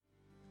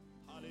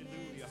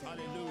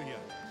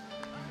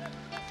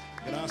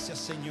Gracias,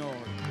 Señor.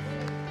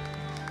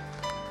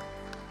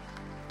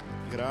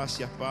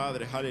 Gracias,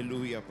 Padre.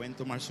 Aleluya. Pueden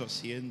tomar su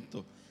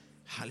asiento.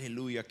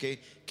 Aleluya.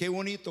 Qué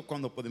bonito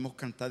cuando podemos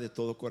cantar de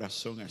todo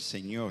corazón al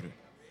Señor.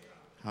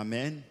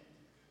 Amén.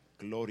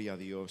 Gloria a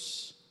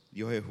Dios.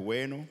 Dios es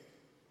bueno.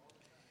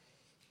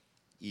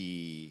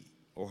 Y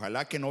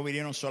ojalá que no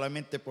vinieron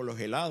solamente por los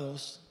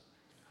helados.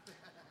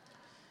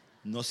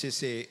 No sé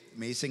si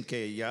me dicen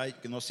que ya,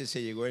 no sé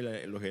si llegó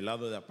los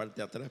helados de la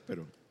parte de atrás,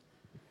 pero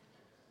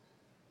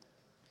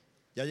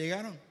 ¿ya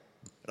llegaron?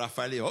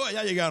 Rafael dijo,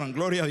 ya llegaron,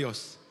 gloria a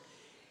Dios.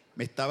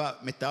 Me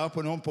estaba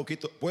poniendo un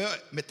poquito,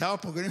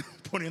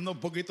 poniendo un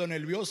poquito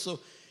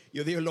nervioso.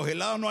 Yo dije, los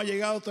helados no han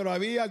llegado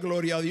todavía,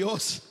 gloria a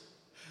Dios.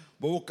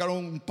 Voy a buscar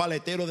un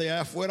paletero de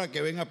allá afuera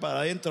que venga para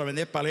adentro a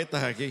vender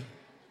paletas aquí.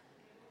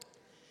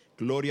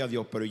 Gloria a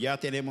Dios, pero ya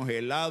tenemos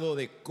helado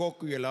de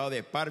coco y helado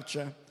de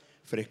parcha,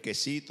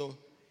 fresquecito.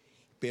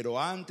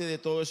 Pero antes de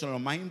todo eso, lo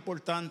más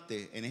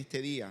importante en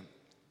este día,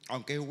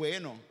 aunque es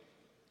bueno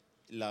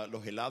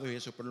los helados y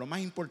eso, pero lo más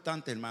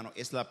importante, hermano,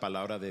 es la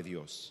palabra de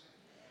Dios.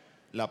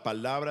 La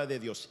palabra de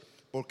Dios,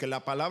 porque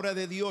la palabra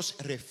de Dios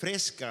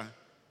refresca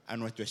a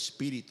nuestro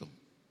espíritu.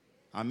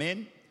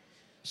 Amén.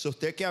 Si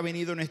usted que ha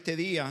venido en este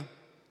día,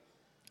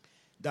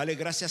 dale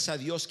gracias a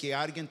Dios que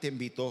alguien te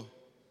invitó.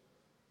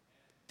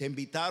 Te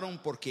invitaron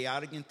porque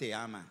alguien te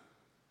ama,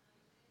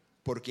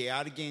 porque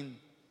alguien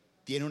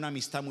tiene una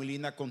amistad muy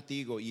linda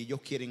contigo y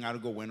ellos quieren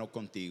algo bueno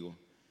contigo.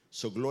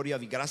 Gloria,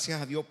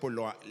 gracias a Dios por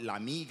la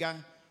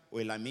amiga o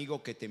el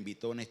amigo que te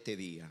invitó en este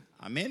día.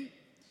 Amén.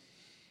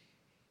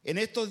 En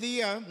estos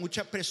días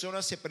muchas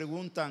personas se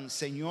preguntan,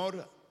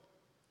 Señor,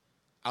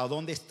 ¿a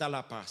dónde está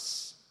la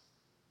paz?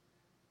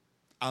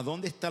 ¿A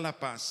dónde está la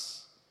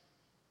paz?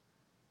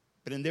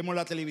 Prendemos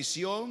la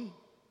televisión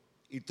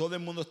y todo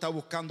el mundo está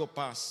buscando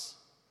paz.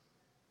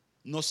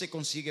 No se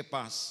consigue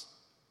paz.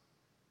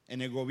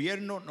 En el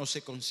gobierno no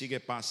se consigue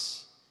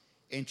paz.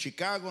 En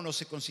Chicago no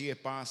se consigue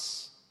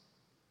paz.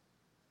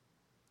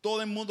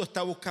 Todo el mundo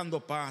está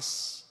buscando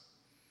paz.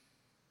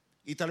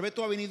 Y tal vez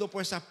tú has venido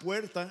por esas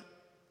puertas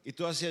y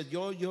tú dices,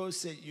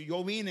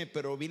 yo vine,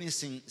 pero vine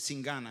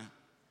sin ganas,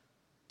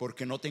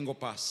 porque no tengo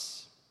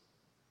paz.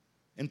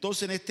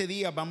 Entonces en este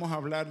día vamos a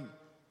hablar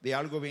de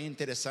algo bien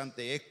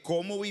interesante. Es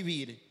cómo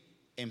vivir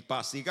en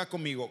paz. Diga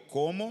conmigo,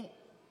 cómo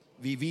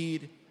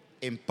vivir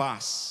en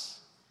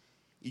paz.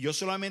 Y yo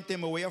solamente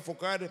me voy a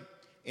enfocar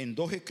en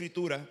dos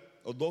escrituras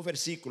o dos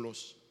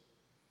versículos.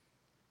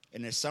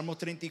 En el Salmo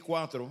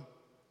 34,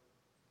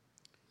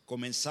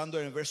 comenzando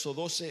en el verso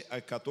 12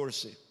 al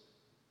 14.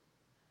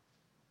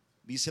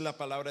 Dice la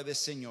palabra del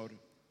Señor: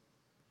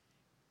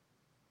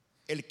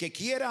 el que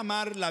quiera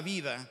amar la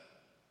vida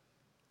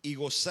y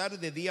gozar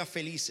de días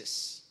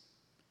felices,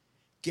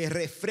 que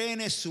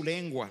refrene su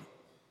lengua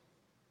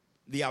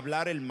de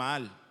hablar el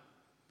mal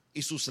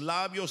y sus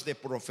labios de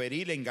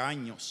proferir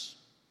engaños,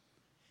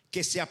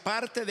 que se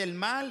aparte del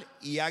mal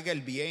y haga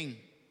el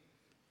bien,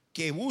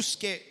 que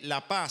busque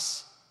la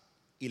paz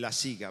y la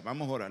siga.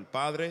 Vamos a orar.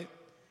 Padre,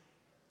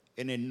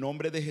 en el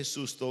nombre de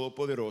Jesús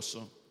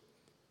Todopoderoso,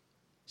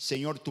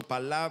 Señor, tu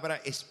palabra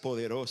es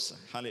poderosa.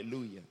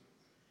 Aleluya.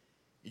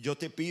 Y yo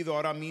te pido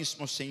ahora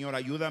mismo, Señor,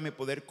 ayúdame a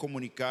poder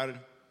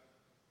comunicar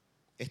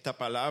esta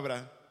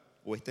palabra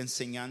o esta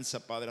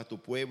enseñanza, Padre, a tu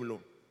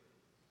pueblo.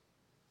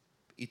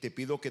 Y te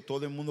pido que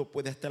todo el mundo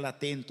pueda estar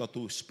atento a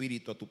tu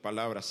espíritu, a tu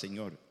palabra,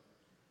 Señor.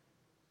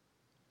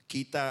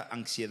 Quita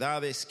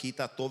ansiedades,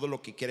 quita todo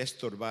lo que quiera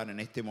estorbar en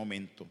este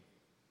momento.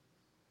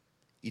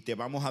 Y te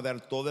vamos a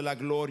dar toda la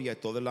gloria y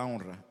toda la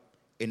honra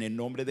en el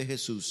nombre de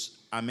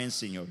Jesús. Amén,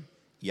 Señor,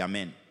 y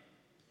amén.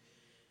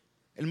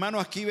 Hermano,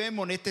 aquí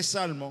vemos en este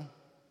salmo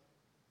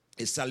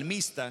el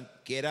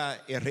salmista, que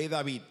era el rey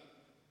David.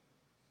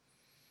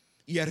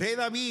 Y el rey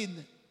David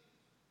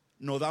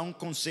nos da un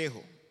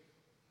consejo.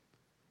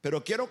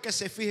 Pero quiero que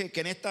se fije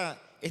que en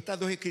estas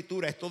dos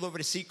escrituras, estos dos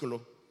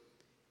versículos,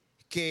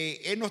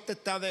 que él no te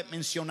está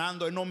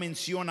mencionando, él no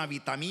menciona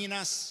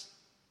vitaminas,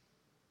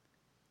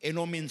 él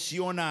no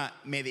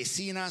menciona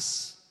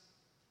medicinas,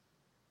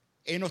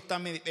 él no está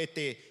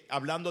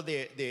hablando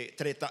de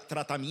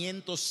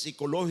tratamientos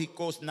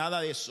psicológicos,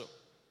 nada de eso.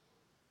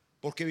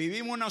 Porque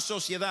vivimos en una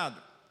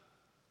sociedad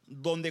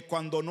donde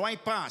cuando no hay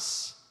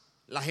paz,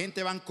 la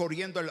gente va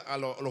corriendo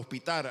al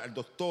hospital, al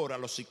doctor, a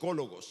los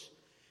psicólogos,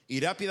 y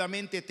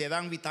rápidamente te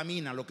dan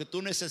vitamina. Lo que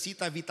tú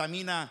necesitas,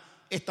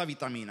 vitamina, esta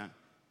vitamina,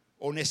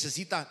 o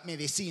necesitas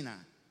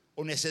medicina,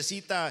 o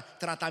necesitas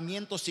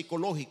tratamientos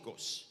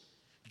psicológicos.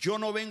 Yo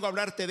no vengo a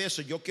hablarte de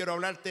eso. Yo quiero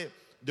hablarte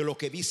de lo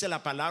que dice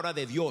la palabra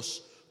de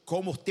Dios,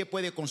 cómo usted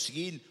puede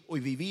conseguir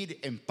hoy vivir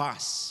en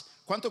paz.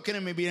 ¿Cuántos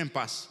quieren vivir en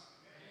paz?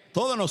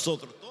 Todos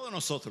nosotros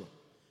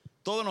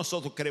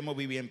queremos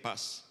vivir en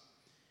paz.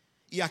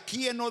 Y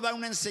aquí Él nos da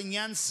una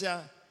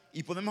enseñanza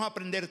y podemos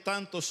aprender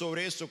tanto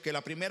sobre eso, que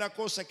la primera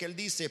cosa que Él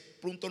dice,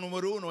 punto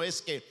número 1,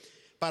 es que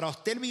para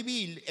usted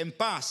vivir en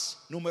paz,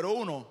 número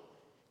 1,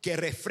 que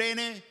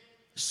refrene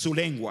su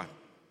lengua.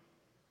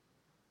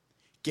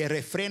 Que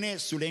refrene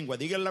su lengua.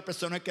 Dígale a la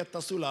persona que está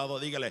a su lado,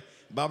 dígale,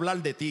 va a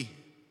hablar de ti.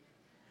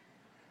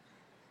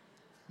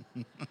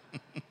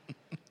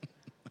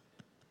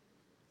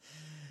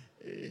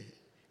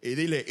 Y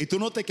dile, y tú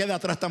no te quedas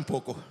atrás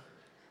tampoco.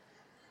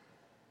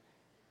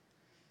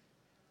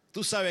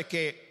 Tú sabes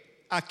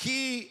que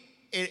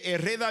aquí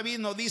el rey David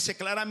nos dice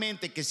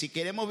claramente que si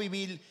queremos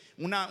vivir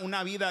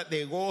una vida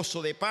de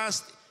gozo, de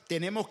paz,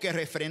 tenemos que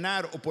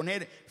refrenar o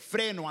poner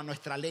freno a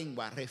nuestra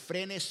lengua.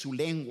 Refrene su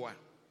lengua.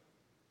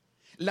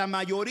 La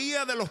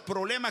mayoría de los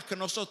problemas que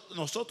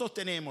nosotros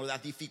tenemos,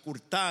 las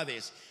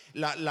dificultades,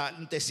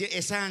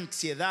 esas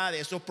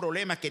ansiedades, esos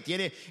problemas que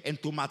tienes en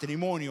tu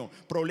matrimonio,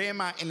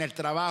 problemas en el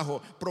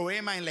trabajo,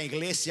 problemas en la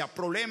iglesia,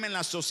 problemas en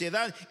la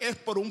sociedad, es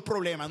por un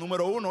problema.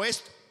 Número uno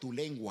es tu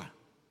lengua.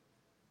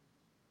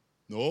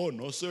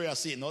 No soy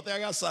así. No te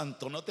hagas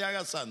santo, no te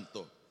hagas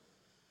santo.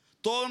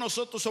 Todos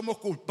nosotros somos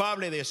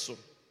culpables de eso.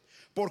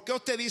 ¿Por qué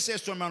usted dice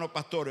eso, hermano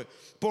pastor?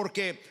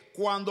 Porque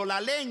cuando la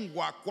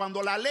lengua,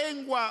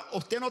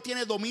 usted no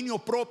tiene dominio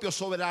propio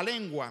sobre la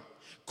lengua.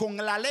 Con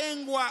la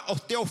lengua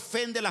usted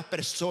ofende a las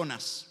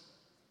personas.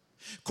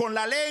 Con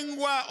la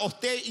lengua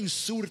usted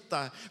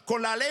insulta.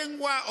 Con la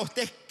lengua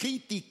usted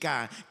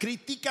critica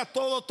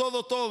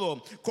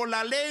todo. Con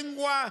la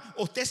lengua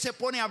usted se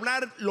pone a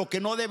hablar lo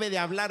que no debe de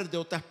hablar de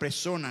otras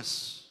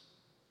personas.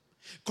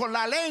 Con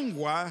la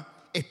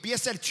lengua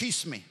empieza el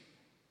chisme.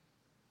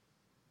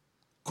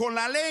 Con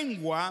la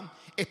lengua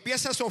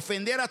empiezas a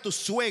ofender a tu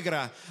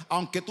suegra,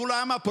 aunque tú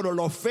la amas, pero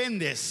la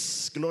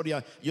ofendes.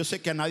 Gloria, yo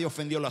sé que a nadie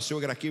ofendió a la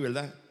suegra aquí,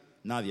 ¿verdad?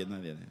 Nadie.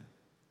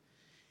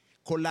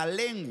 Con la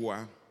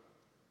lengua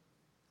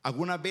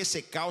algunas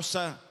veces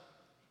causa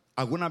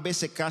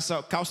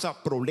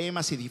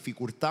problemas y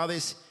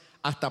dificultades,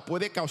 hasta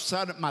puede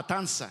causar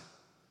matanza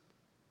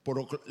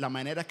por la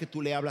manera que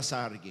tú le hablas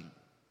a alguien.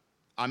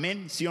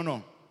 Amén, ¿sí o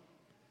no?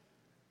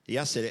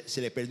 Ya se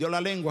le perdió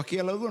la lengua aquí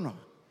a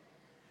alguno.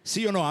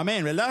 ¿Sí o no?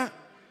 Amén, ¿verdad?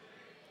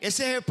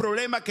 Ese es el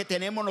problema que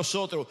tenemos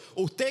nosotros.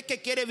 Usted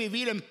que quiere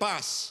vivir en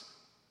paz,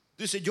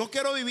 dice, yo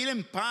quiero vivir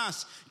en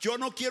paz, yo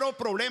no quiero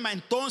problema.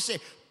 Entonces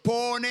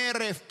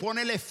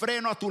ponele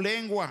freno a tu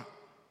lengua.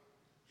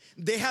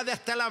 Deja de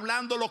estar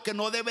hablando lo que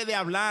no debe de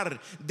hablar.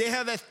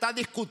 Deja de estar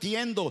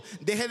discutiendo.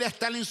 Deje de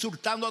estar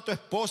insultando a tu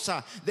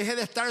esposa. Deje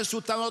de estar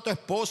insultando a tu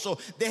esposo.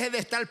 Deje de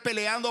estar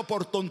peleando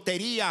por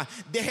tontería.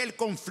 Deje el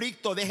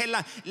conflicto. Deje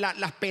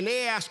las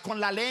peleas con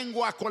la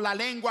lengua.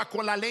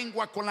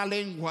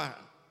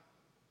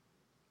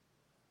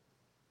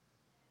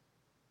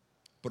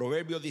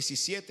 Proverbios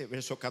 17,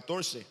 verso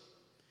 14.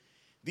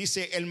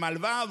 Dice, el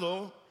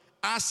malvado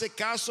hace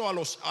caso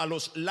a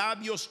los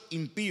labios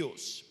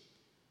impíos,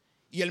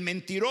 y el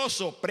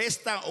mentiroso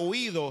presta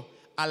oído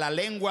a la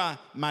lengua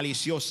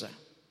maliciosa.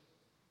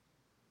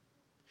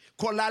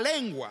 Con la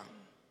lengua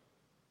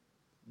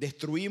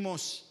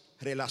destruimos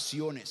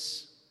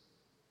relaciones.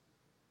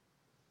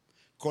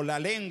 Con la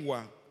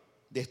lengua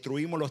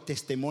destruimos los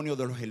testimonios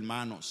de los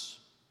hermanos.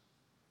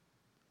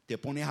 Te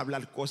pones a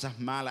hablar cosas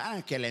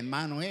malas. Que el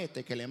hermano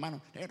que el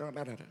hermano.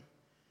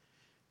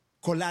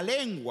 Con la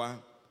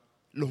lengua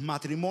los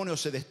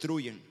matrimonios se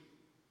destruyen.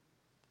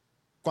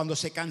 Cuando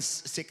se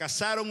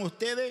casaron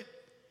ustedes,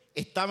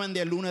 estaban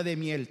de luna de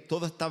miel.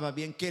 Todo estaba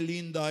bien. Qué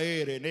linda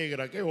eres,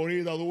 negra. Qué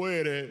bonita tú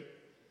eres.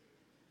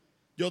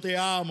 Yo te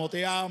amo.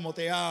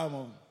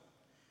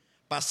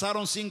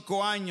 Pasaron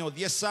 5 años,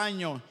 10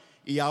 años,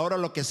 y ahora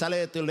lo que sale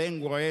de tu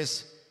lengua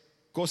es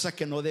cosas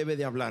que no debe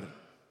de hablar.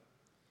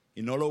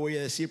 Y no lo voy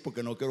a decir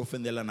porque no quiero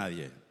ofender a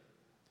nadie.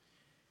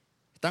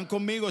 ¿Están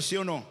conmigo, sí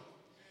o no?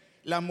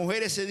 Las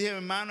mujeres se dicen,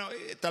 hermano,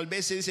 tal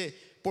vez se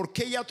dice, ¿por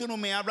qué ya tú no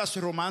me hablas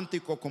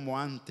romántico como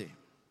antes?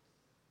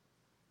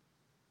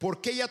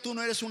 ¿Por qué ya tú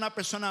no eres una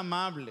persona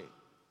amable?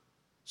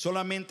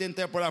 Solamente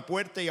entré por la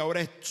puerta y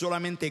ahora es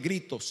solamente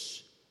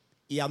gritos.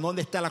 ¿Y a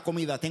dónde está la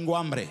comida? Tengo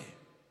hambre.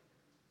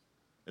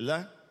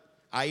 ¿Verdad?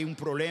 Hay un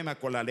problema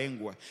con la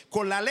lengua.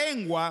 Con la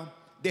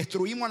lengua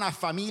destruimos a la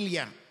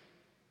familia.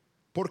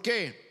 ¿Por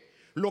qué?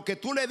 Lo que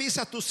tú le dices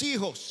a tus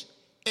hijos,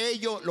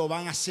 ellos lo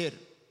van a hacer.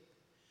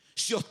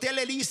 Si usted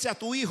le dice a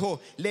tu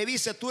hijo, le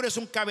dice, tú eres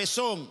un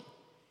cabezón,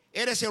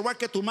 eres igual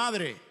que tu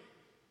madre.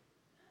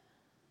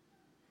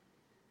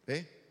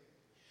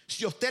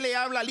 Si usted le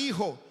habla al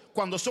hijo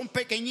cuando son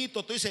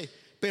pequeñitos, tú dices,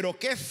 pero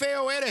qué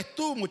feo eres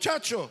tú,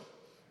 muchacho.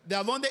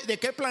 ¿De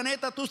qué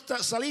planeta tú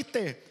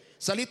saliste?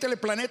 Saliste del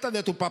planeta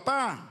de tu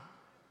papá.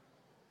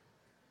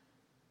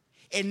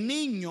 El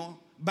niño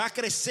va a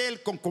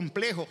crecer con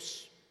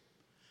complejos.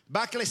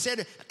 Va a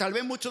crecer, tal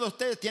vez muchos de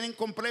ustedes tienen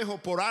complejos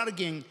por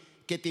alguien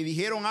que te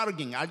dijeron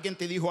alguien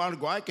te dijo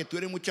algo, que tú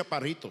eres muy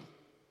chaparrito.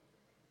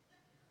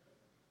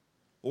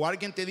 O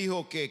alguien te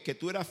dijo que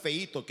tú eras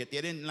feíto, que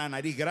tienes la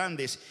nariz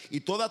grande,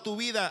 y toda tu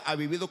vida has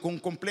vivido con un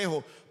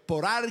complejo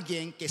por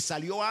alguien que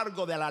salió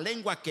algo de la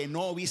lengua que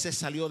no hubiese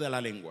salido de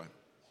la lengua.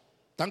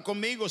 ¿Están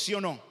conmigo, sí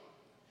o no?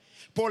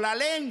 Por la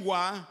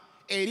lengua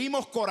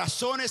herimos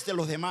corazones de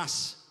los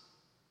demás.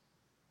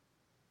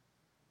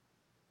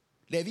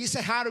 Le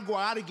dices algo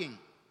a alguien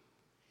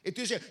y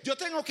tú dices, yo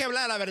tengo que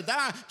hablar la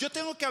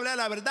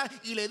verdad,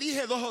 y le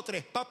dije 2 o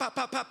 3,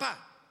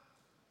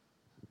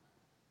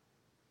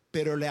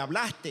 pero le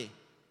hablaste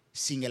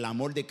sin el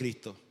amor de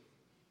Cristo.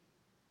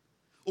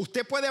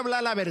 Usted puede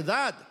hablar la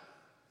verdad,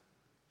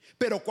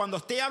 pero cuando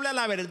usted habla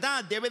la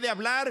verdad, debe de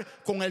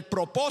hablar con el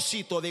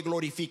propósito de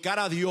glorificar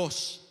a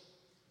Dios.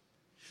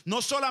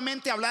 No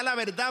solamente hablar la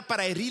verdad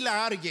para herir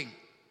a alguien.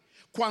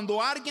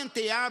 Cuando alguien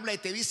te habla y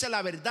te dice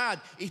la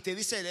verdad y te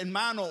dice,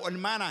 hermano o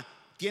hermana,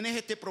 tienes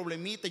este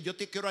problemita, yo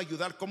te quiero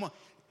ayudar. ¿Cómo?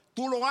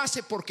 Tú lo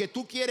haces porque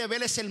tú quieres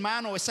ver a ese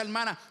hermano o esa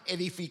hermana,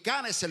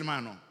 edificar a ese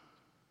hermano.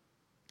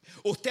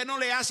 Usted no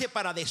le hace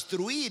para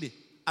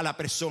destruir a la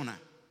persona.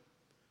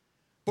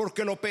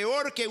 Porque lo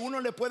peor que uno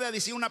le puede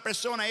decir a una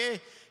persona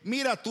es,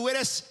 mira, tú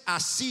eres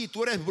así,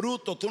 tú eres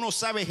bruto, tú no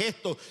sabes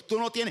esto, tú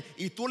no tienes,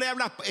 y tú le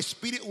hablas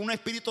un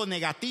espíritu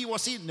negativo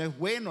así. No es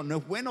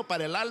bueno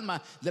para el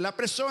alma de la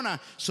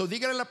persona. So,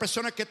 dígale a la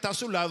persona que está a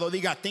su lado,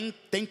 diga,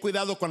 ten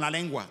cuidado con la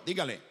lengua,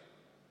 dígale.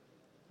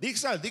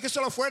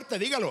 Dígaselo fuerte,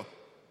 dígalo.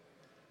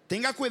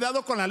 Tenga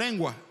cuidado con la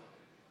lengua.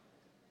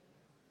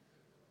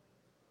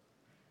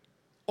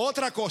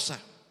 Otra cosa,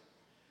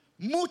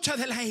 muchas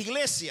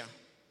iglesias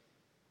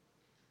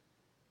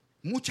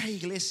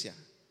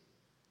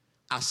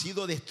han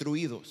sido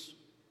destruidas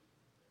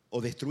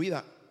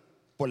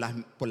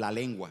por la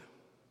lengua.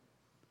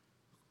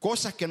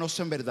 Cosas que no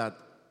son verdad.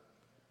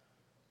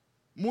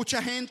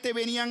 Mucha gente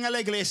venían a la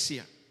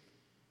iglesia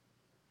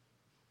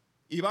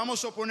y vamos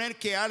a suponer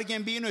que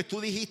alguien vino y tú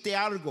dijiste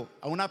algo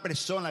a una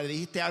persona, le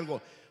dijiste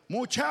algo.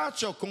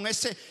 Muchacho, con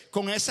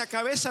esa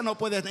cabeza no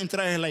puedes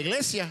entrar en la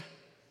iglesia.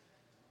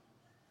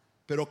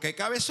 Pero qué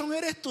cabezón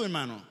eres tú,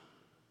 hermano.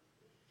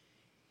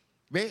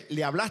 ¿Ve?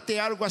 Le hablaste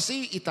algo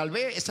así y tal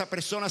vez esa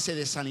persona se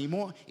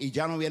desanimó y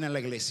ya no viene a la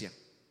iglesia.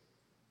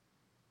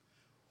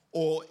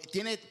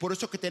 Por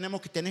eso que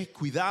tenemos que tener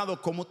cuidado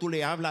cómo tú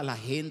le hablas a la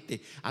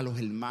gente, a los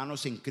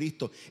hermanos en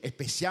Cristo,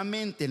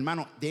 especialmente,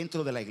 hermano,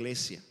 dentro de la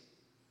iglesia,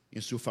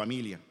 en su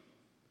familia.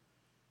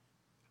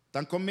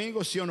 ¿Están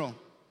conmigo, sí o no?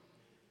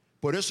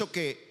 Por eso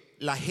que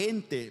la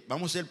gente,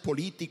 vamos a ser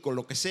políticos,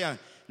 lo que sea,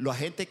 la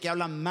gente que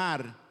hablan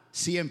mal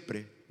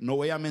siempre, no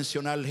voy a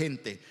mencionar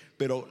gente,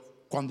 pero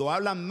cuando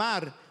hablan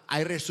mal,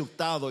 hay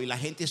resultados y la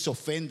gente se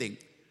ofende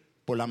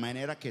por la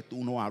manera que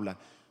tú no hablas.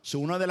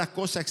 Una de las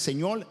cosas,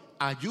 Señor,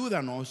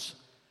 ayúdanos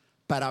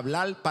para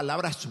hablar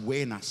palabras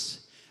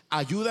buenas.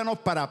 Ayúdanos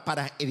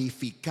para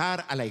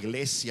edificar a la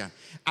iglesia.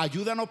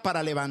 Ayúdanos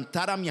para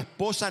levantar a mi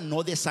esposa,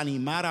 no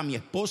desanimar a mi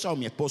esposa o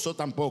mi esposo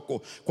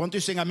tampoco.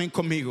 ¿Cuántos dicen amén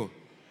conmigo?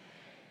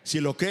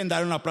 Si lo creen,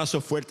 dar un aplauso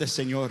fuerte,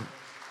 Señor.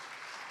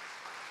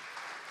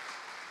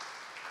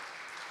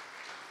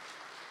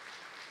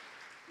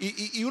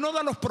 Y uno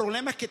de los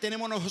problemas que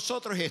tenemos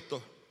nosotros es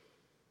esto.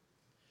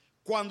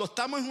 Cuando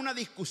estamos en una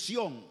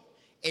discusión,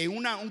 en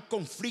un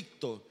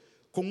conflicto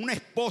con un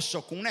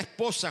esposo, con una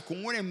esposa,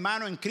 con un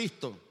hermano en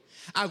Cristo,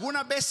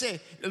 algunas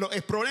veces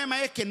el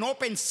problema es que no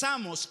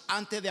pensamos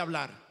antes de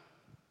hablar.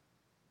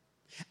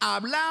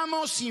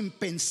 Hablamos sin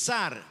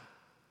pensar.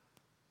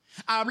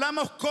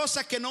 Hablamos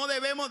cosas que no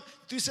debemos.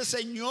 Tú dices,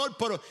 Señor,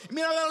 pero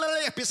mira,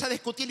 empieza a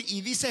discutir y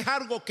dices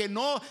algo que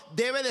no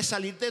debe de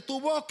salir de tu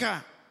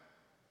boca.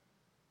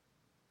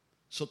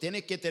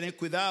 Tienes que tener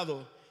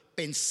cuidado,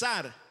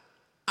 pensar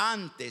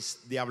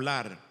antes de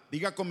hablar.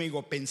 Diga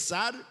conmigo,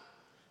 pensar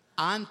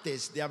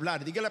antes de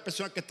hablar. Dígale a la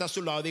persona que está a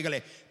su lado,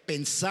 dígale,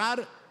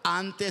 pensar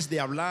antes de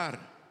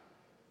hablar.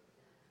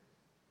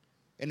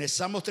 En el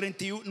Salmo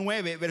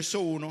 39,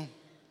 verso 1,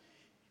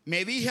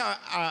 me dije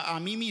a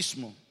mí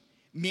mismo,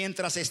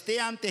 mientras esté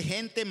ante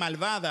gente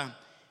malvada,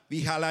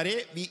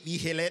 vigilaré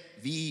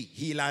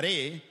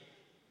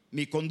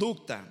mi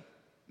conducta.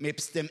 Me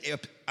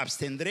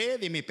abstendré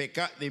de mi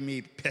pecado,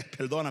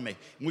 perdóname,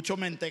 mucho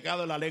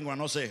mentecado en la lengua,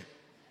 no sé.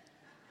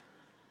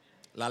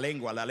 La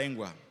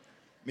lengua.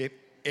 Me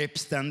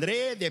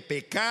abstendré de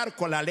pecar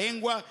con la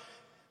lengua,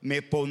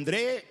 me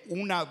pondré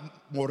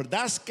una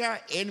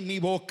mordazca en mi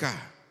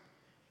boca.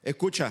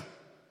 Escucha,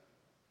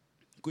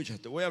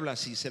 te voy a hablar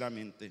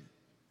sinceramente.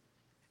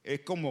 Es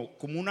como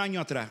un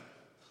año atrás.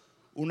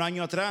 Un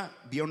año atrás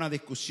vi una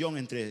discusión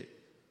entre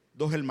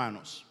dos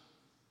hermanos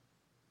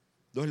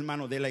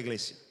de la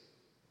iglesia,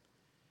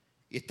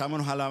 y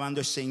estábamos alabando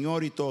al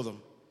Señor y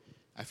todo.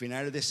 Al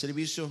final del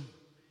servicio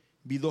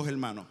vi dos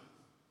hermanos,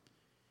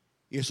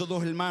 y esos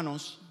dos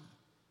hermanos,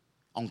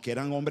 aunque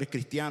eran hombres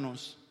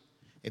cristianos,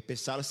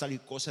 empezaron a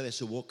salir cosas de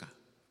su boca,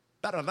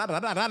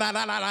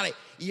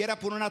 y era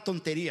por una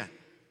tontería,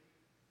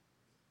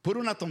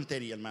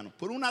 hermano,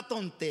 por una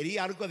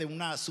tontería, algo de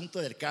un asunto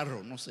del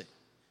carro, no sé.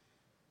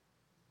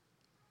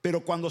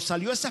 Pero cuando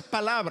salió esas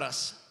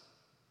palabras,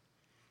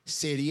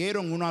 se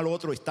hirieron uno al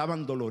otro,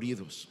 estaban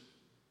doloridos.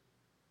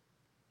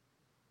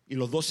 Y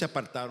los dos se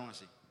apartaron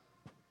así.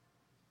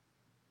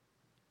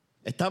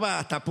 Estaba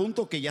hasta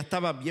punto que ya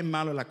estaba bien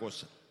malo la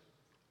cosa.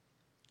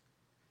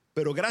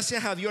 Pero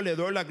gracias a Dios, le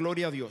doy la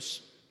gloria a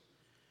Dios,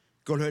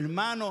 que los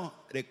hermanos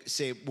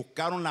se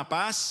buscaron la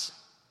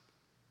paz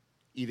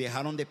y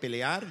dejaron de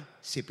pelear,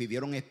 se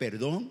pidieron el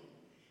perdón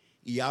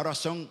y ahora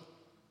son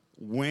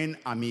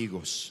buen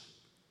amigos.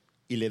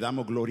 Y le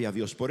damos gloria a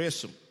Dios por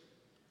eso.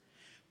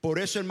 Por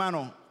eso,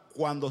 hermano,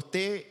 cuando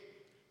usted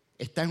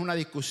está en una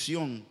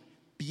discusión,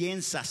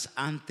 piensas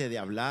antes de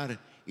hablar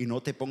y no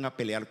te ponga a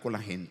pelear con la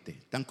gente.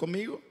 ¿Están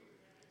conmigo?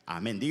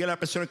 Amén. Dígale a la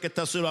persona que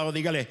está a su lado,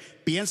 dígale,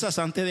 piensas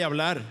antes de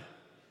hablar.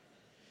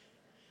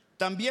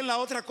 También la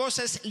otra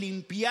cosa es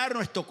limpiar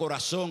nuestro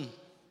corazón.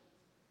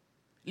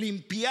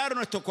 Limpiar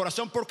nuestro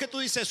corazón. ¿Por qué tú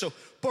dices eso?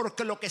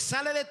 Porque lo que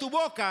sale de tu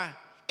boca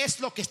es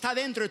lo que está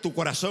dentro de tu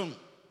corazón.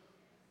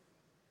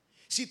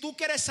 Si tú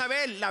quieres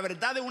saber la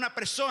verdad de una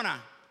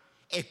persona,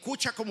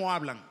 escucha cómo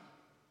hablan.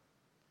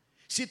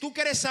 Si tú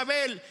quieres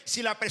saber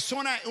si la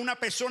persona es una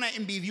persona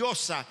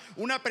envidiosa,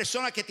 una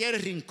persona que tiene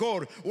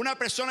rencor, una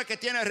persona que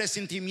tiene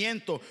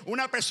resentimiento,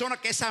 una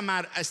persona que está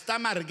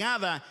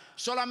amargada,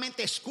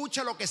 solamente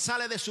escucha lo que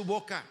sale de su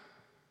boca.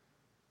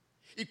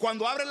 Y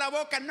cuando abre la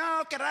boca,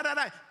 no, que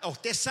rara,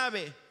 usted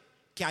sabe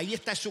que ahí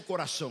está su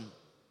corazón.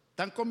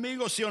 ¿Están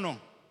conmigo, sí o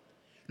no?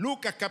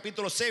 Lucas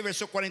capítulo 6,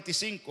 verso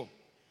 45.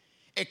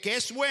 El que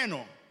es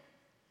bueno,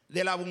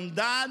 de la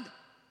bondad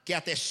que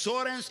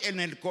atesoran en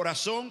el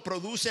corazón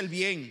produce el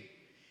bien,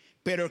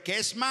 pero el que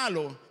es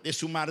malo, de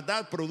su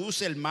maldad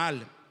produce el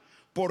mal,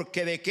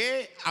 porque de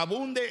qué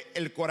abunde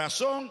el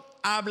corazón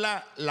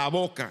habla la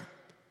boca.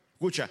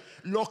 Escucha,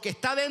 lo que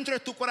está dentro de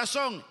tu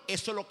corazón,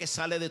 eso es lo que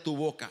sale de tu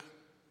boca.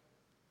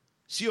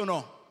 ¿Sí o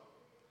no?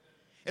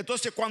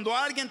 Entonces cuando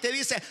alguien te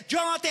dice,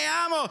 yo no te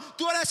amo,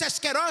 tú eres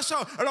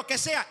asqueroso, o lo que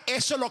sea,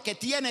 eso es lo que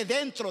tiene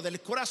dentro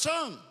del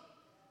corazón.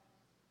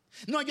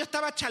 No, yo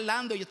estaba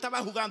charlando, yo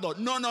estaba jugando.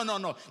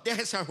 No,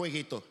 deja ese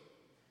jueguito.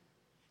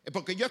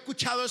 Porque yo he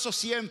escuchado eso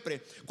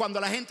siempre. Cuando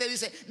la gente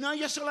dice, no,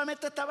 yo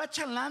solamente estaba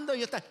charlando.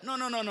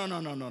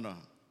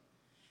 No.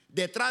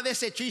 Detrás de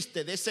ese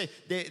chiste,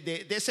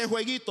 de ese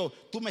jueguito,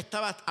 tú me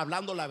estabas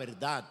hablando la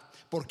verdad,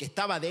 porque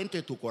estaba dentro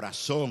de tu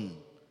corazón.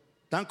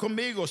 ¿Están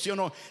conmigo, sí o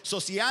no?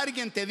 Si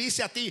alguien te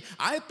dice a ti,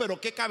 ay, pero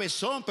qué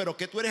cabezón, pero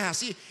que tú eres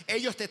así,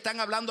 ellos te están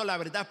hablando la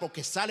verdad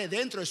porque sale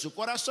dentro de su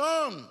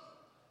corazón.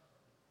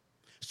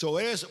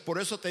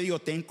 Por eso te digo,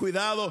 ten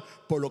cuidado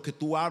por lo que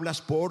tú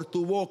hablas por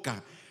tu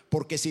boca.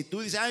 Porque si tú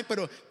dices, ay,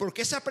 pero ¿por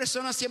qué esa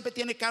persona siempre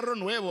tiene carro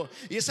nuevo?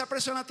 Y esa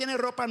persona tiene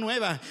ropa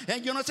nueva.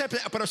 Yo no sé,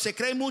 pero se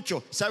cree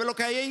mucho. ¿Sabe lo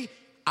que hay ahí?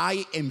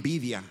 Hay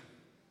envidia.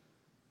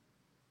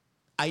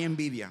 Hay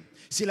envidia.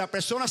 Si la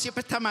persona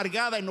siempre está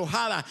amargada,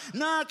 enojada,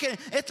 no, que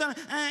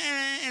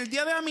el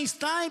día de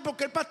amistad,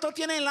 porque el pastor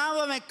tiene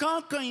helado de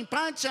coco y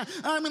pancha,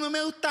 a mí no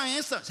me gusta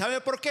eso.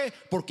 ¿Sabe por qué?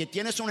 Porque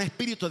tienes un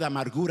espíritu de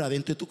amargura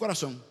dentro de tu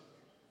corazón.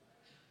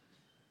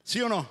 ¿Sí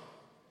o no?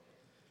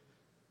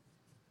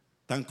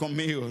 Están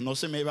conmigo, no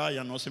se me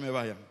vayan.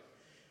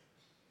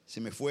 Se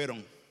me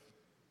fueron.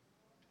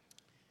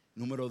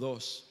 Número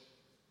 2.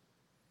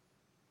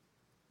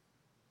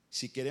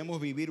 Si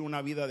queremos vivir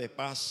una vida de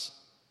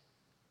paz,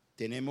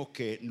 tenemos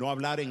que no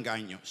hablar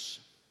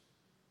engaños.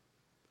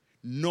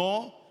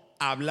 No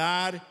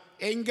hablar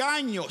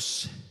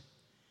engaños.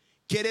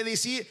 Quiere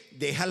decir,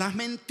 deja las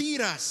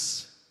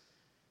mentiras.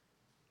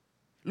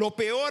 Lo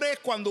peor es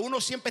cuando uno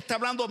siempre está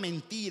hablando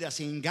mentiras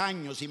y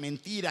engaños y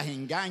mentiras,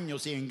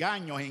 engaños y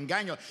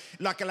engaños.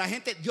 La que la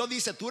gente, Dios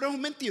dice, tú eres un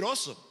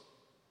mentiroso.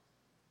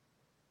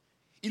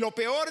 Y lo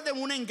peor de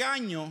un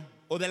engaño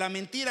o de la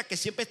mentira, que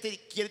siempre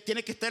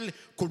tiene que estar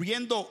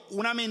cubriendo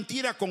una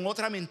mentira con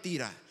otra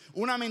mentira.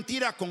 Una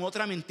mentira con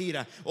otra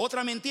mentira.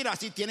 Otra mentira,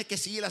 así tienes que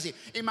seguir así.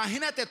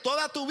 Imagínate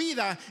toda tu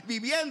vida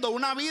viviendo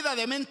una vida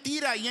de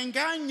mentira y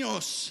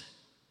engaños.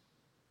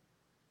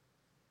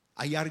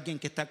 Hay alguien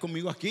que está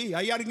conmigo aquí.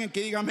 Hay alguien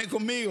que dígame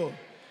conmigo.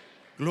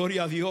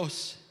 Gloria a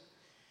Dios.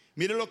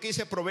 Mire lo que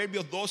dice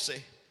Proverbios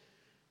 12,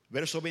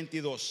 verso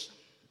 22.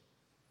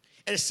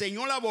 El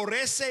Señor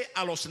aborrece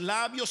a los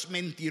labios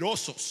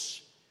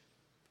mentirosos,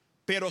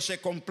 pero se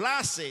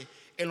complace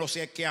en los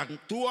que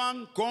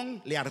actúan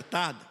con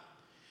lealtad.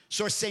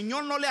 El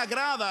Señor no le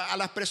agrada a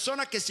las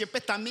personas que siempre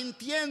están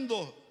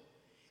mintiendo,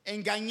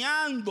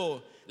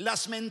 engañando,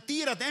 las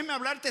mentiras. Déjeme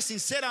hablarte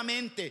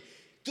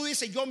sinceramente. Tú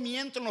dices, yo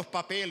miento en los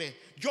papeles,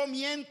 yo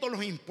miento en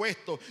los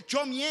impuestos,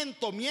 yo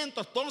miento.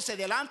 Entonces,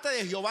 delante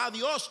de Jehová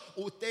Dios,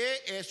 usted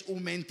es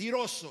un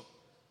mentiroso.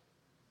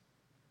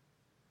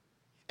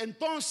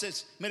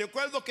 Entonces, me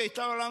recuerdo que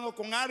estaba hablando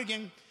con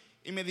alguien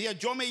y me dijo,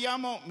 yo me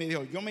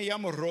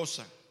llamo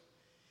Rosa.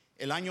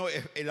 El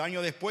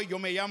año después yo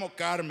me llamo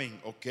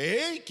Carmen. Ok,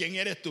 ¿quién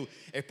eres tú?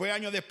 Después,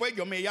 años después,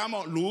 yo me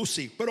llamo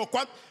Lucy. Pero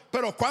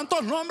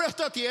 ¿cuántos nombres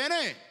usted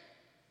tiene?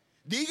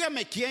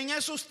 Dígame, ¿quién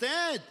es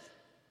usted?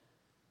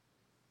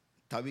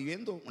 Está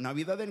viviendo una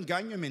vida de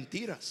engaño y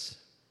mentiras.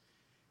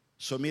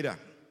 Mira,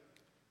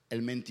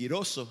 el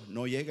mentiroso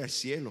no llega al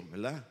cielo,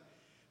 ¿verdad?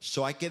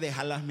 Hay que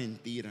dejar las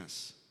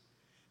mentiras.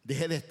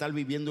 Deje de estar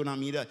viviendo una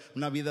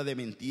vida de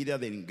mentira,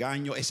 de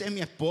engaño. Ese es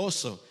mi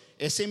esposo.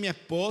 Ese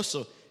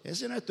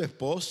no es tu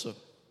esposo.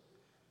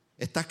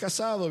 Estás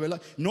casado, ¿verdad?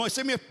 No,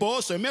 ese es mi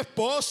esposo.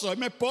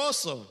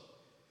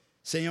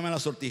 Señor, la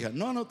sortija.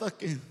 No estás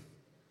aquí.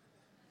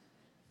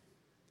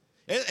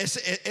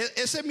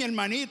 Esa es mi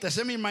hermanita.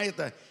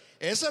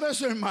 Esa era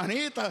su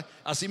hermanita.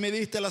 Así me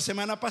diste la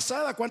semana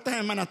pasada. ¿Cuántas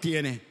hermanas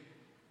tiene?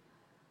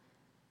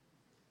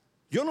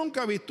 Yo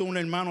nunca he visto un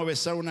hermano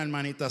besar a una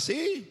hermanita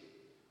así.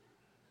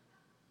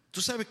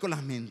 Tú sabes, con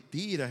las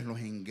mentiras, los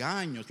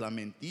engaños, las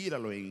mentiras,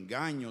 los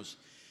engaños.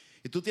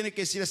 Y tú tienes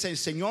que decir,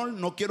 Señor,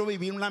 no quiero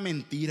vivir una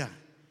mentira.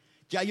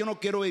 Ya yo no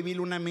quiero vivir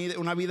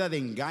una vida de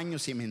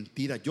engaños y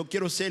mentiras. Yo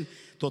quiero ser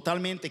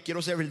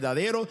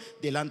verdadero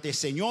delante del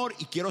Señor.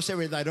 Y quiero ser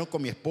verdadero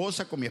con mi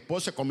esposa,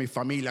 con mi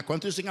familia.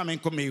 ¿Cuántos dicen amén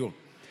conmigo?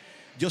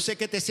 Yo sé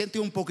que te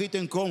sientes un poquito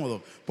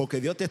incómodo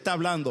porque Dios te está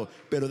hablando,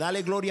 pero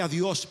dale gloria a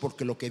Dios,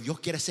 porque lo que Dios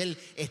quiere hacer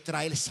es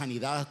traer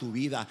sanidad a tu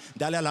vida.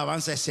 Dale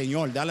alabanza al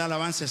Señor, dale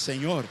alabanza al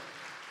Señor.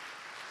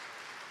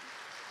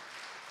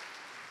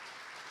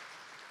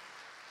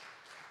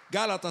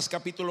 Gálatas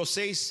capítulo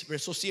 6,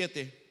 verso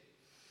 7.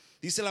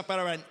 Dice la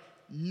palabra: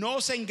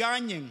 no se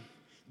engañen,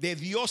 de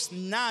Dios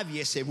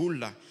nadie se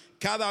burla.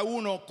 Cada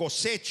uno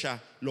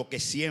cosecha lo que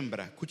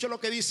siembra. Escucha lo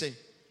que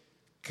dice.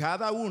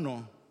 Cada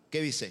uno,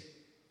 ¿qué dice?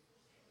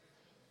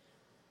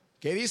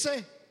 ¿Qué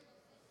dice?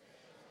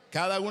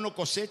 Cada uno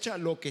cosecha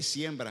lo que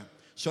siembra.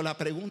 La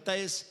pregunta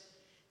es,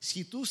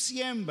 si tú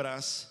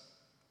siembras,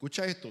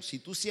 escucha esto, si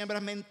tú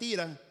siembras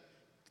mentira,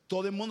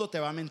 todo el mundo te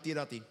va a mentir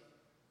a ti.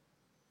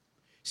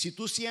 Si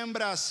tú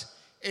siembras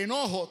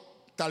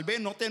enojo, tal vez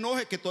no te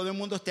enojes que todo el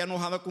mundo esté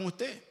enojado con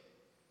usted.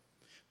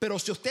 Pero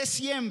si usted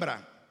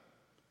siembra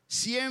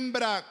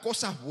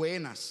cosas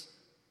buenas,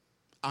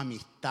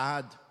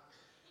 amistad,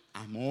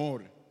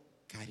 amor,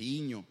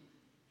 cariño,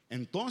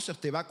 entonces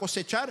usted va a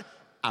cosechar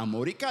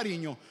amor y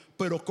cariño.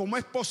 Pero ¿cómo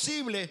es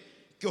posible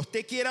que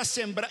usted quiera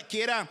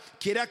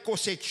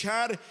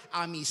cosechar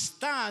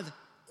amistad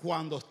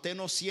cuando usted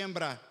no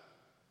siembra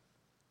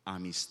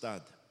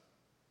amistad?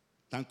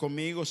 ¿Están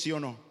conmigo, sí o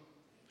no?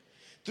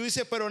 Tú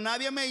dices, pero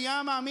nadie me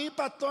llama a mí,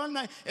 pastor.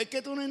 Es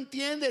que tú no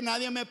entiendes.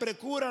 Nadie me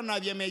procura,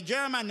 nadie me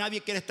llama,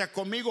 nadie quiere estar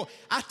conmigo.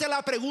 Hazte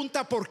la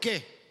pregunta, ¿por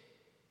qué?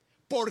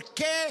 ¿Por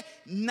qué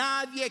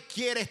nadie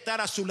quiere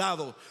estar a su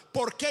lado?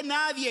 ¿Por qué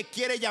nadie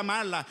quiere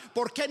llamarla?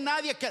 ¿Por qué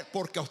nadie quiere?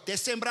 Porque usted ha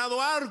sembrado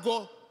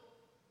algo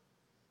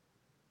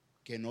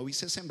que no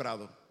hubiese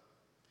sembrado.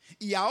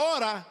 Y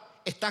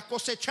ahora estás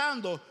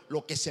cosechando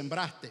lo que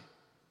sembraste.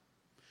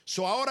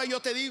 Ahora yo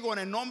te digo, en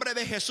el nombre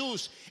de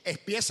Jesús,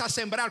 empieza a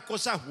sembrar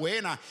cosas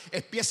buenas,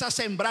 empieza a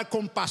sembrar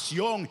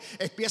compasión,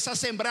 empieza a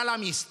sembrar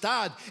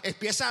amistad,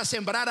 empieza a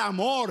sembrar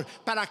amor,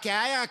 para que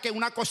haya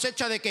una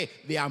cosecha de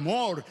 ¿qué? De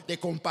amor, de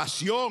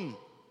compasión,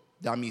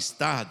 de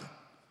amistad.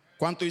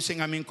 ¿Cuántos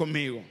dicen amén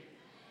conmigo?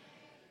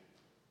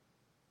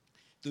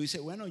 Tú dices,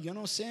 bueno, yo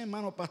no sé,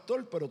 hermano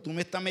pastor, pero tú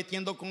me estás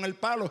metiendo con el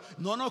palo.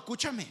 No,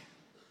 escúchame.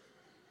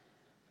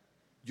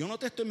 Yo no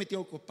te estoy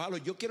metiendo con el palo.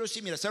 Yo quiero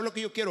decir, mira, ¿sabes lo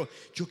que yo quiero?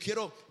 Yo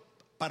quiero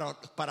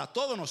para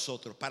todos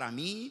nosotros, para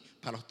mí,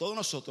 para todos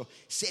nosotros,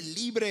 ser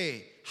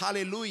libre,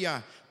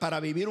 aleluya, para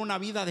vivir una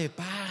vida de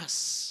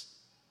paz,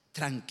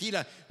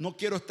 tranquila. No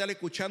quiero estar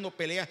escuchando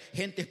peleas,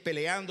 gente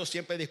peleando,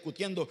 siempre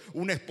discutiendo.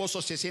 Un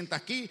esposo se sienta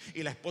aquí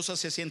y la esposa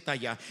se sienta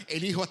allá,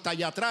 el hijo está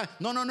allá atrás.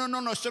 No,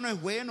 eso no es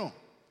bueno.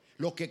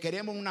 Lo que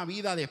queremos es una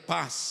vida de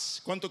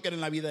paz. ¿Cuánto quieren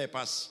la vida de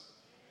paz?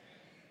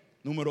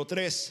 Número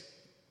 3.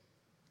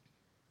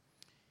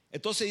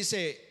 Entonces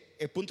dice,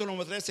 el punto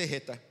número 3 es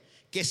esta: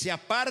 que se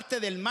aparte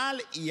del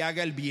mal y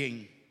haga el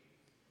bien.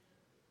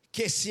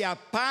 Que se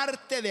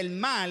aparte del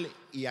mal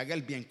y haga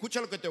el bien. Escucha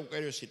lo que te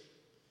quiero decir.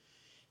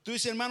 Tú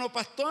dices, hermano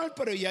pastor,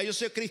 pero ya yo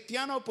soy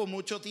cristiano por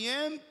mucho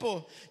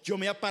tiempo. Yo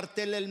me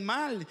aparté del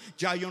mal.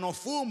 Ya yo no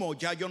fumo,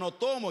 ya yo no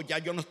tomo, ya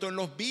yo no estoy en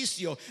los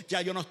vicios,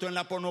 ya yo no estoy en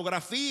la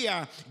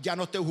pornografía, ya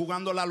no estoy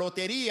jugando la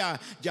lotería,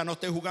 ya no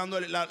estoy jugando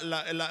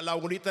la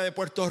bolita de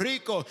Puerto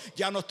Rico,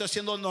 ya no estoy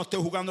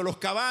jugando los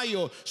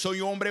caballos.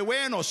 Soy un hombre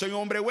bueno.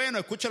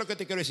 Escucha lo que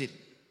te quiero decir.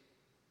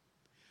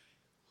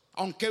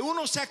 Aunque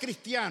uno sea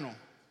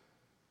cristiano,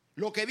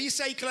 lo que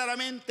dice ahí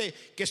claramente,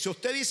 que si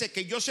usted dice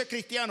que yo soy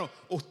cristiano,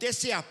 usted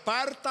se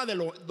aparta de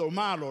lo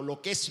malo,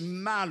 lo que es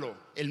malo,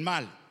 el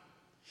mal.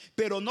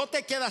 Pero no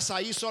te quedas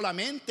ahí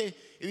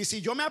solamente y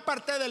dices, yo me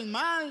aparté del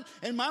mal,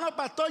 hermano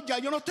pastor, ya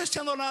yo no estoy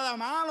haciendo nada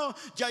malo,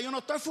 ya yo no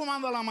estoy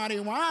fumando la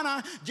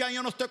marihuana, ya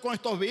yo no estoy con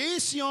estos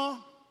vicios.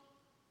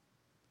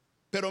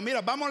 Pero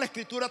mira, vamos a la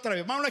escritura otra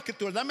vez,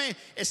 dame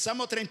el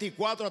Salmo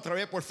 34 otra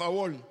vez, por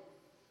favor.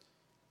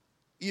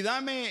 Y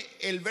dame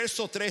el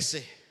verso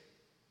 13.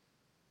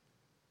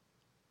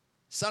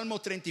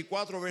 Salmo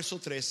 34, verso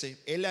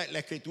 13. Es la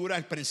escritura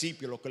al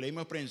principio, lo que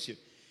leímos al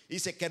principio.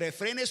 Dice, que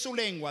refrene su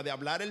lengua de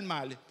hablar el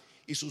mal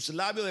y sus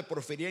labios de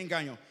proferir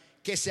engaño.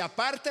 Que se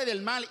aparte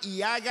del mal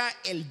y haga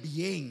el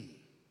bien.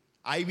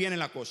 Ahí viene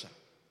la cosa.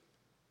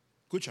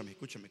 Escúchame.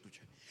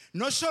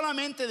 No es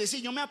solamente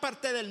decir, yo me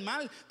aparté del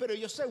mal, pero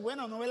yo soy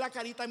bueno. No ve la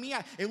carita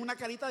mía, es una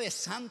carita de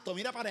santo.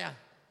 Mira para allá.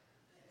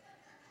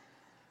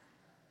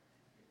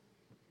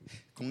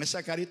 Con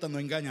esa carita no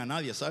engaña a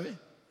nadie, ¿sabes?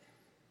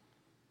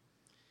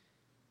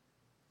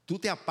 Tú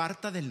te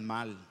apartas del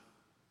mal,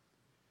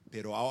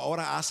 pero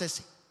ahora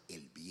haces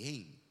el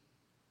bien.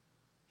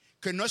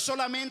 Que no es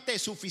solamente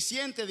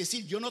suficiente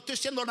decir, yo no estoy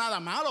haciendo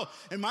nada malo,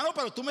 hermano,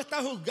 pero tú me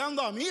estás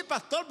juzgando a mí,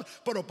 pastor.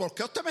 Pero ¿por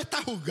qué usted me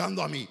está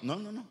juzgando a mí?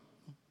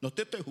 No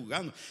te estoy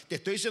juzgando. Te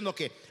estoy diciendo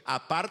que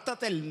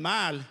apártate del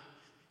mal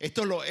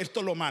Esto es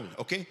lo mal,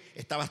 ¿ok?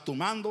 Estabas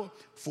tomando,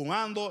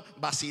 fumando,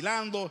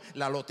 vacilando,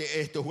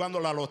 jugando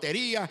la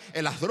lotería,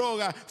 en las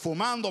drogas,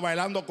 fumando,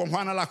 bailando con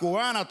Juana la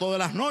cubana todas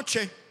las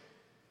noches.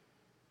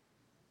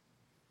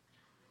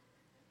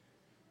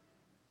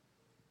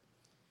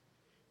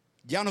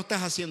 Ya no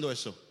estás haciendo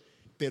eso.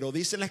 Pero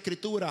dice la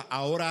Escritura,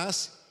 ahora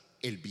haz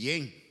el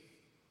bien.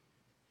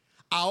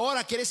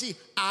 Ahora quiere decir,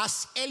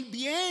 haz el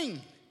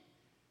bien.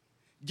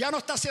 Ya no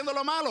está haciendo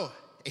lo malo.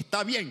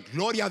 Está bien,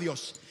 gloria a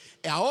Dios.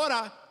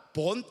 Ahora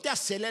ponte a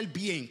hacer el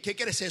bien. ¿Qué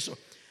quiere decir eso?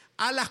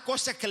 Haz las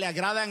cosas que le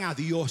agradan a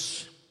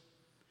Dios.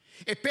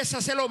 Empieza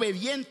a ser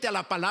obediente a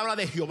la palabra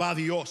de Jehová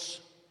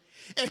Dios.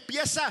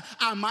 Empieza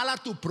a amar a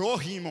tu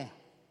prójimo.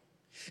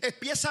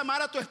 Empieza a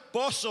amar a tu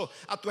esposo,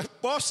 a tu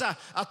esposa,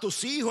 a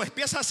tus hijos.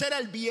 Empieza a hacer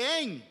el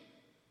bien.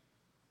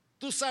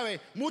 Tú sabes,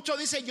 muchos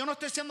dicen, yo no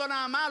estoy haciendo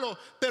nada malo,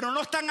 pero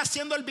no están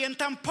haciendo el bien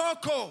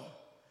tampoco.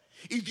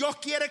 Y Dios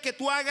quiere que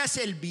tú hagas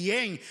el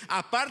bien.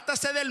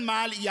 Apártase del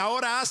mal y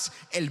ahora haz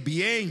el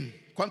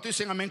bien. ¿Cuántos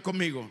dicen amén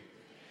conmigo?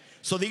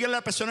 So, dígale a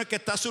la persona que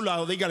está a su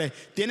lado, dígale,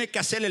 tiene que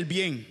hacer el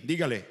bien,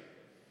 dígale.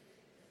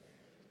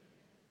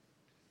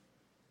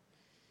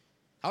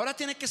 Ahora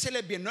tiene que hacer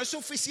el bien. No es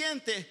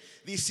suficiente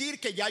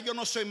decir que ya yo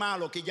no soy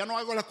malo, que ya no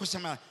hago las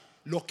cosas malas.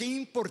 Lo que es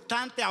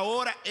importante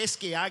ahora es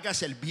que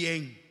hagas el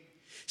bien.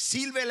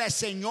 Sírvele al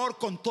Señor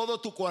con todo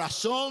tu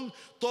corazón,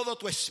 todo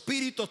tu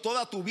espíritu,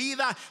 toda tu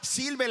vida.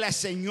 Sírvele al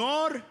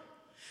Señor.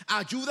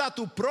 Ayuda a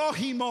tu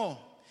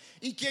prójimo.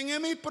 ¿Y quién es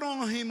mi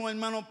prójimo,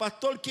 hermano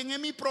pastor? ¿Quién es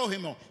mi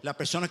prójimo? La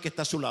persona que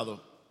está a su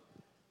lado.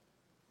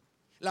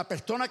 La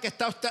persona que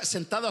está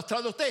sentada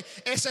atrás de usted,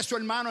 ese es su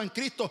hermano en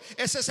Cristo.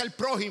 Ese es el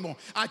prójimo.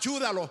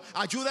 Ayúdalo.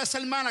 Ayuda a esa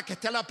hermana que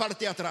está en la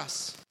parte de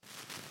atrás.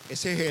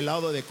 Ese es el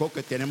helado de coco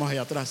que tenemos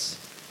allá atrás.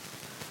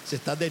 Se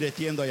está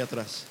derritiendo allá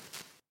atrás.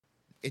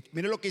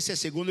 Mire lo que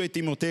dice 2 de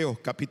Timoteo,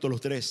 capítulo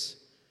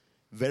 3,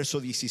 verso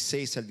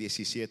 16 al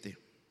 17.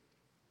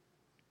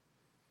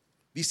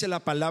 Dice la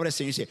palabra del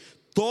Señor, dice,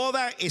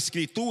 toda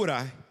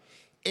escritura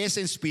es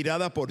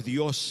inspirada por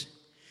Dios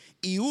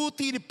y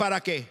útil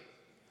 ¿para qué?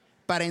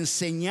 Para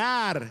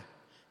enseñar,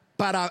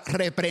 para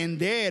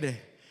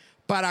reprender,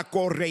 para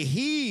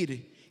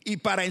corregir y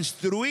para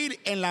instruir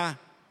en la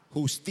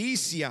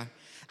justicia,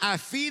 a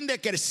fin de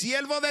que el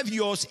siervo de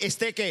Dios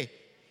esté ¿qué?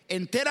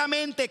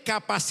 Enteramente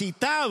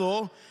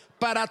capacitado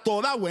para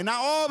toda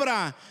buena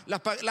obra.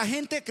 La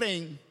gente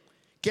cree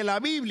que la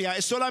Biblia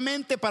es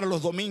solamente para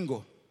los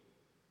domingos,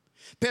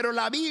 pero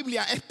la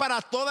Biblia es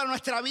para toda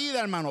nuestra vida,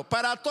 hermano,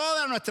 para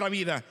toda nuestra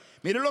vida.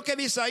 Miren lo que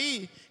dice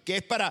ahí, que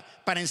es para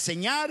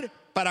enseñar,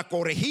 para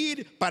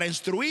corregir, para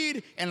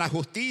instruir en la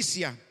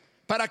justicia.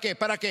 ¿Para qué?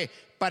 ¿Para qué?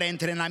 Para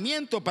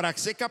entrenamiento, para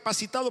ser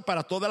capacitado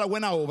para toda la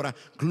buena obra.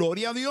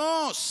 Gloria a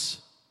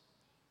Dios.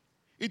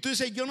 Y tú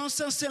dices, yo no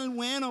sé ser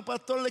bueno,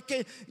 pastor, es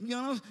que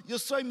yo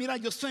soy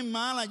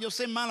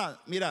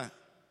mala. Mira,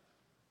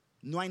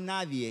 no hay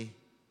nadie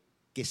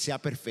que sea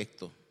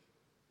perfecto.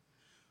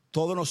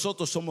 Todos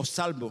nosotros somos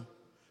salvos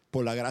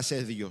por la gracia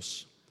de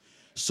Dios.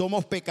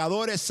 Somos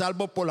pecadores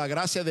salvos por la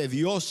gracia de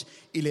Dios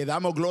y le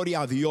damos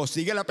gloria a Dios.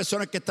 Dígale a la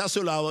persona que está a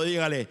su lado,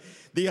 dígale,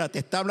 te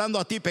está hablando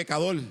a ti,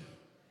 pecador.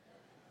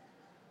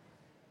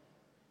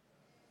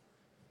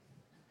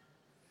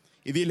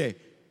 Y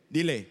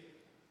dile,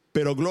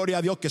 pero gloria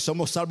a Dios que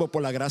somos salvos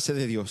por la gracia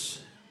de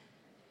Dios.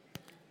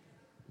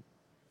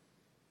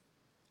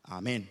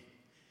 Amén.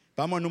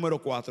 Vamos al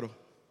número 4.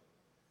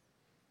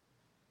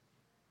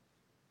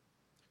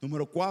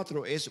 Número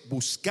 4 es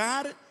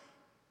buscar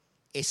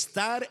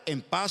estar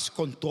en paz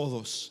con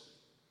todos.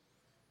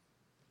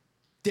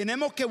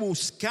 Tenemos que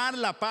buscar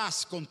la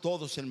paz con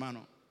todos,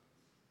 hermano.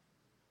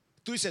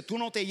 Tú dices, tú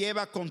no te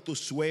llevas con tu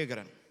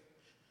suegra,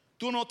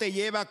 tú no te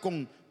llevas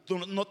con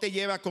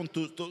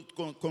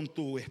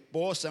tu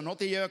esposa, no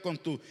te lleva con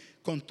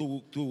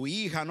tu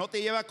hija, no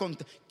te lleva con...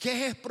 ¿Qué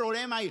es el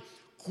problema ahí?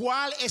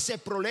 ¿Cuál es el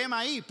problema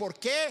ahí? ¿Por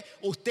qué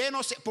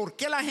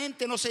la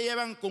gente no se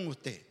llevan con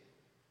usted?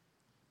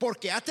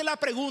 Porque hazte la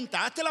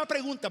pregunta,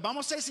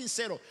 vamos a ser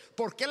sinceros.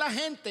 ¿Por qué la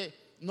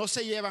gente no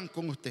se llevan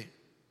con usted?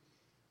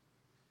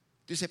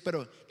 Dice,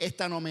 pero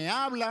esta no me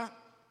habla,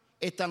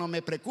 esta no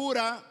me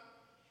procura,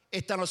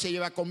 esta no se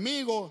lleva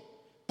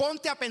conmigo.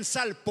 Ponte a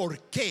pensar,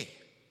 ¿por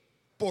qué?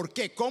 ¿Por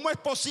qué? ¿Cómo es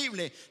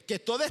posible que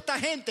toda esta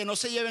gente no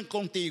se lleven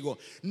contigo?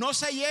 No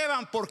se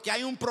llevan porque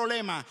hay un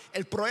problema.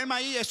 El problema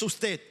ahí es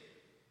usted.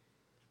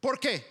 ¿Por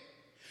qué?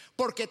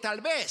 Porque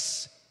tal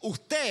vez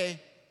usted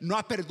no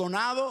ha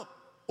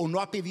perdonado o no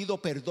ha pedido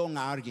perdón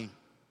a alguien.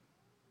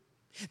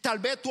 Tal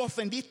vez tú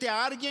ofendiste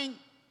a alguien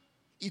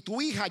y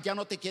tu hija ya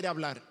no te quiere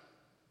hablar.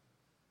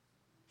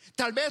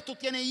 Tal vez tú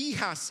tienes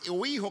hijas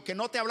o hijos que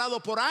no te han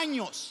hablado por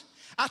años.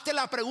 Hazte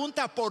la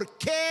pregunta, ¿por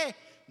qué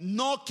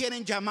no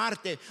quieren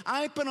llamarte?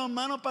 Ay, pero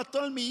hermano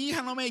pastor, mi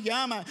hija no me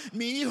llama,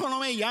 mi hijo no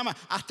me llama.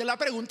 Hazte la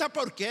pregunta,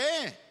 ¿por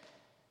qué?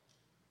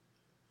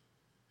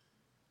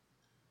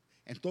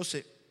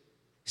 Entonces,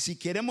 si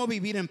queremos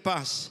vivir en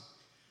paz,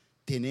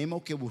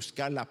 tenemos que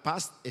buscar la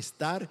paz,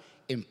 estar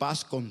en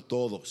paz con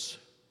todos.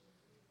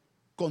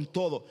 con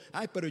todo.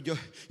 Ay, pero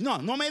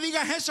no me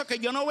digas eso, que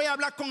yo no voy a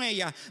hablar con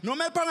ella. No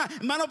me ponga,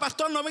 hermano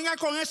pastor, no venga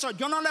con eso.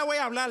 Yo no le voy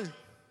a hablar.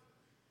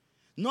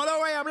 No le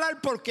voy a hablar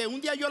porque un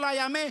día yo la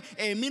llamé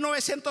en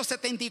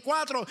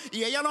 1974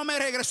 y ella no me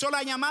regresó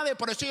la llamada y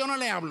por eso yo no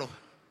le hablo.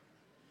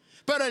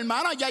 Pero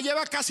hermano, ya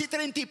lleva casi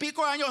 30 y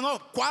pico años,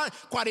 no,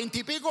 40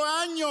 y pico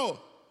años.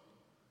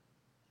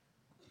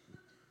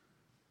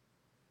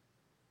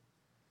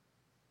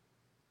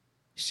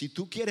 Si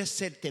tú quieres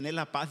tener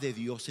la paz de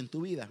Dios en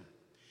tu vida,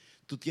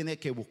 tú tienes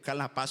que buscar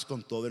la paz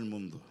con todo el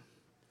mundo.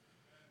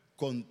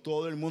 Con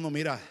todo el mundo.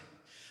 Mira,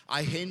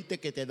 hay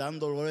gente que te dan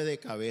dolores de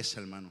cabeza,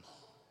 hermano.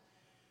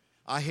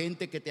 Hay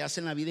gente que te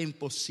hacen la vida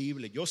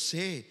imposible. Yo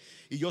sé.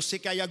 Y yo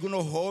sé que hay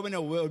algunos jóvenes,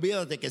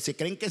 olvídate, que se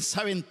creen que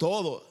saben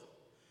todo.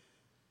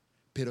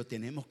 Pero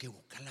tenemos que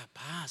buscar la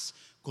paz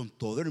con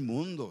todo el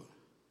mundo.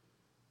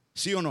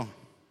 ¿Sí o no?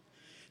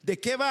 ¿De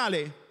qué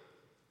vale?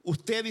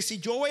 Usted dice,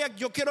 yo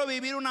quiero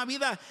vivir una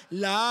vida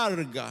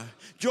larga.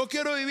 Yo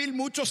quiero vivir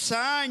muchos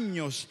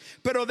años.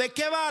 Pero ¿de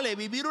qué vale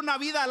vivir una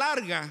vida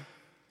larga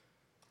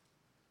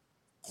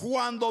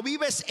cuando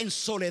vives en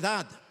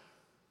soledad?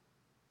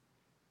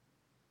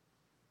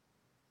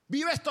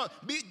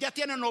 Ya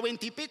tienes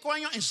 90 y pico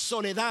años en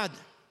soledad.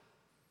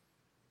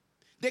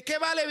 ¿De qué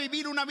vale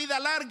vivir una vida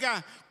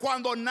larga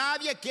cuando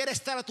nadie quiere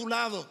estar a tu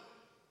lado?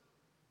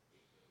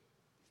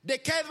 ¿De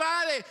qué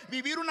vale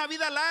vivir una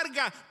vida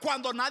larga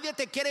cuando nadie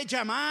te quiere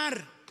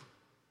llamar?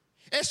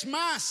 Es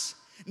más,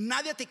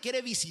 nadie te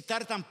quiere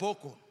visitar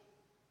tampoco.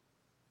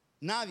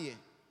 Nadie.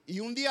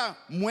 Y un día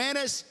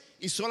mueres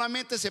y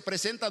solamente se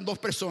presentan 2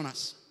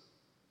 personas.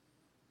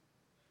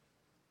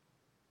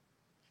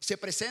 Se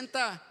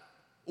presenta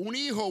un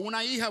hijo o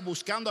una hija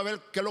buscando a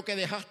ver qué es lo que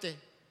dejaste.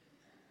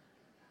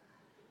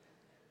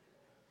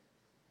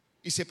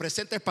 Y se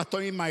presenta el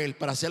pastor Ismael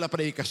para hacer la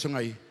predicación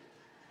ahí.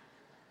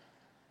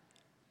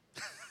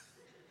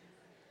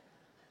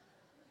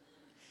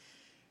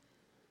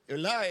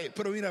 ¿Verdad?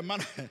 Pero mira,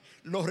 hermano,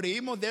 nos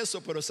reímos de eso,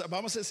 pero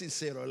vamos a ser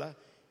sinceros, ¿verdad?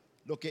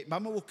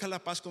 Vamos a buscar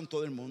la paz con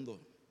todo el mundo.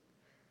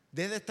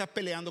 Deja de estar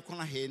peleando con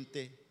la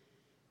gente.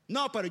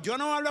 No, pero yo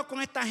no hablo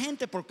con esta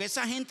gente porque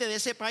esa gente de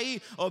ese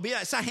país,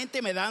 olvida, esa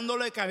gente me da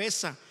dolor de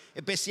cabeza.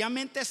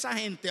 Especialmente esa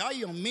gente, ay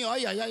Dios mío,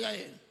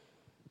 ay.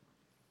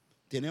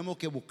 Tenemos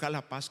que buscar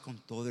la paz con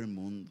todo el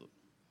mundo.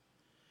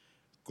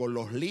 Con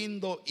los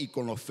lindos y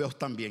con los feos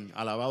también.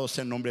 Alabado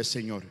sea el nombre del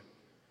Señor.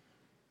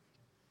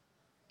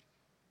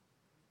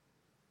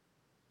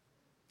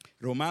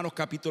 Romanos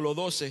capítulo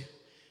 12,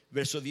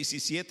 versos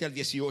 17 al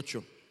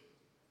 18.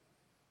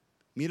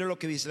 Mire lo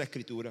que dice la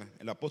escritura.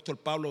 El apóstol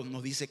Pablo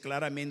nos dice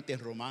claramente en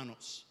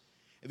Romanos.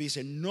 Él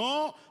dice,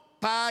 no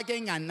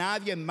paguen a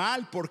nadie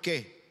mal. ¿Por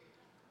qué?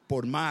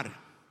 Por mal.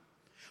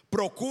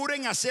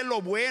 Procuren hacer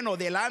lo bueno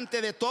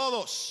delante de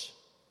todos.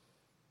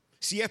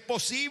 Si es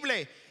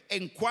posible,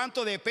 en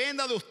cuanto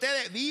dependa de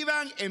ustedes,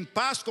 vivan en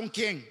paz. ¿Con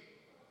quién?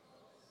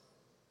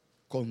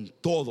 Con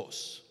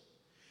todos.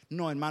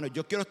 No, hermano,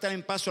 yo quiero estar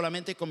en paz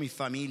solamente con mi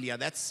familia.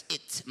 That's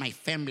it, my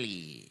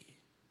family.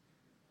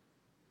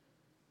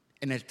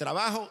 En el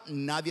trabajo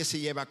nadie se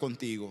lleva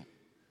contigo.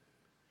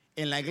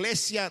 En la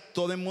iglesia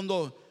todo el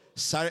mundo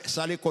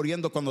sale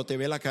corriendo cuando te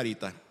ve la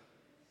carita.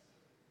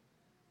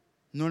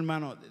 No,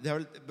 hermano,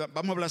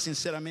 vamos a hablar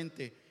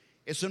sinceramente.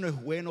 Eso no es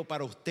bueno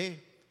para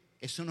usted.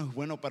 Eso no es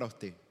bueno para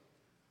usted.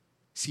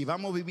 Si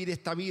vamos a vivir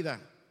esta vida,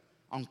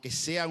 aunque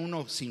sea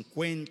unos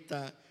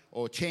 50,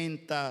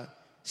 80,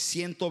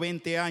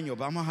 120 años,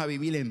 vamos a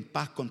vivir en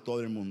paz con todo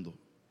el mundo.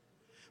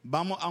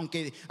 Vamos,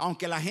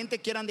 aunque la gente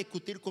quiera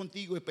discutir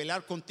contigo y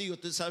pelear contigo,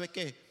 ¿tú sabes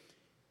qué?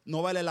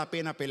 No vale la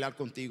pena pelear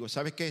contigo.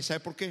 ¿Sabes qué? ¿Sabe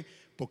por qué?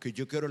 Porque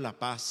yo quiero la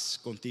paz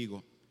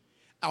contigo.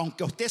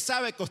 Aunque usted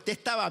sabe que usted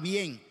estaba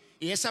bien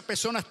y esa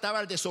persona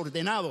estaba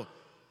desordenado,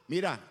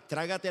 mira,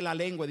 trágate la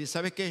lengua y dice,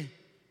 ¿sabes qué?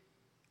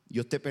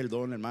 Yo te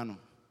perdono, hermano.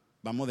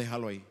 Vamos a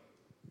dejarlo ahí.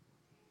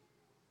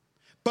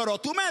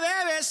 Pero tú me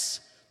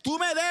debes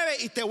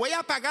y te voy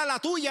a pagar la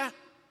tuya.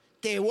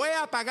 Te voy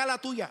a pagar la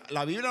tuya.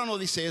 La Biblia no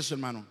dice eso,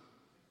 hermano.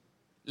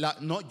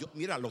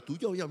 Mira, lo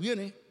tuyo ya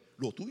viene.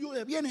 Lo tuyo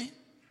ya viene.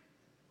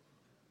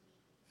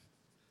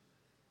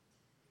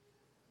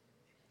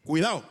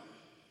 Cuidado.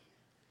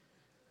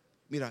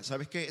 Mira,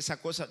 ¿sabes qué?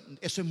 Esa cosa,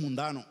 eso es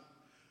mundano.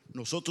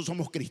 Nosotros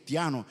somos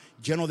cristianos,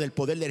 llenos del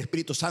poder del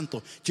Espíritu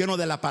Santo, llenos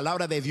de la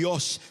palabra de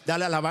Dios.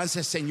 Dale alabanza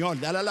al Señor,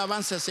 dale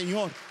alabanza al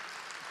Señor.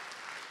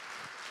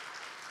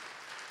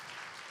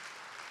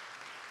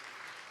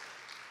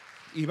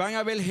 Y van a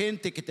haber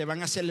gente que te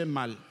van a hacerle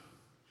mal.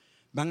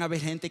 Van a haber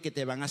gente que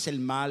te van a hacer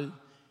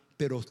mal.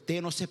 Pero usted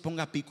no se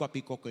ponga pico a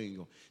pico con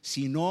ellos.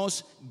 Sino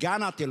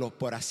gánatelo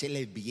por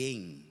hacerle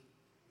bien.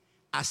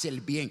 Hacer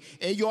bien.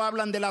 Ellos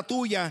hablan de la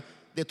tuya,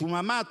 de tu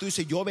mamá. Tú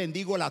dices, yo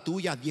bendigo la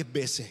tuya 10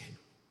 veces.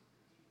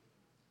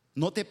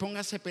 No te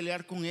pongas a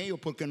pelear con ellos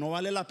porque no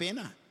vale la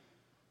pena.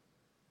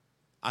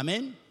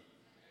 Amén.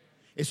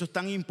 Eso es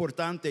tan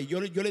importante.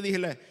 Yo le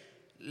dije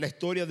la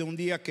historia de un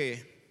día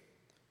que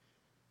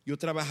yo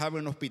trabajaba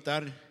en un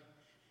hospital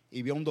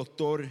y vi a un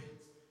doctor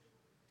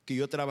que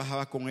yo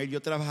trabajaba con él.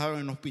 Yo trabajaba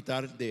en un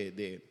hospital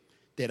de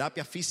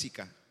terapia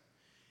física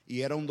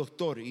y era un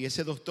doctor, y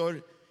ese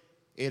doctor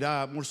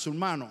era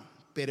musulmano,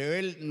 pero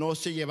él no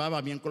se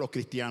llevaba bien con los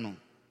cristianos.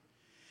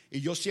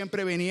 Y yo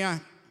siempre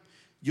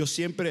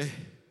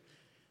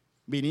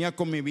venía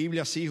con mi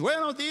Biblia así: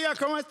 buenos días,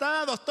 ¿cómo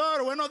está,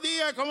 doctor? Buenos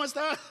días, ¿cómo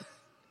está?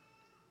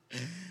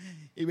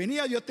 Y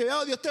venía: Dios te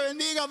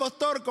bendiga,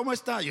 doctor, ¿cómo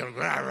está? Y yo,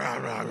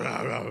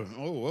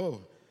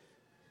 oh.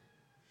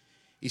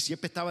 Y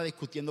siempre estaba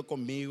discutiendo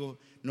conmigo,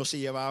 no se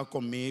llevaba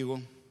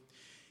conmigo.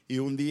 Y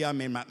un día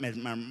me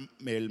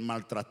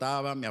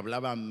maltrataba, me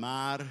hablaba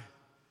mal.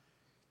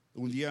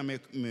 Un día me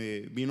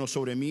vino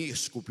sobre mí y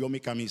escupió mi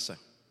camisa.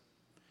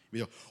 Me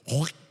dijo: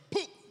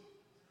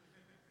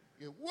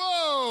 y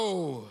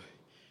wow.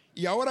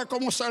 ¿Y ahora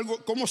cómo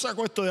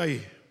saco esto de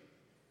ahí?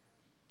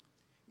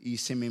 Y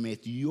se me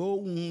metió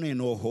un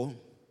enojo.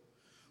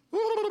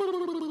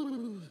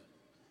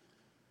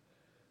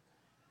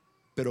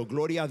 Pero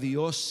gloria a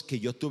Dios que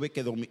yo tuve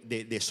que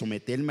de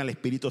someterme al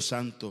Espíritu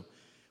Santo.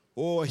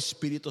 Oh,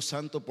 Espíritu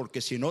Santo,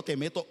 porque si no te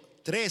meto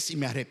 3 y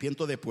me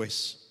arrepiento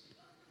después.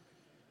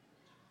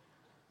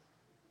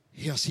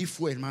 Y así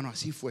fue, hermano,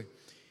 así fue.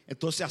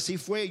 Entonces así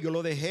fue, yo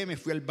lo dejé, me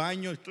fui al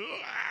baño.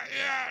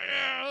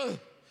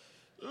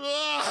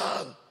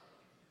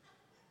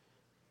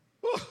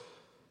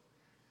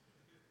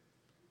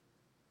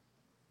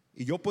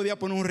 Y yo podía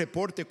poner un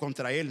reporte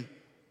contra él,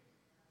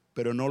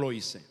 pero no lo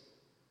hice.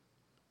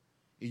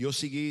 Y yo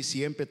seguí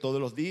siempre, todos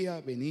los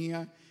días,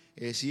 venía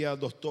y decía: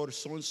 doctor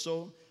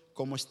Sonso,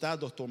 ¿cómo estás?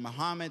 Doctor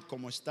Mohammed,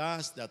 ¿cómo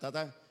estás?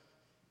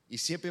 Y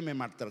siempre me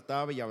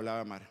maltrataba y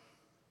hablaba mal.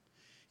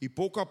 Y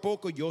poco a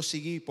poco yo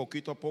seguí,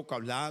 poquito a poco,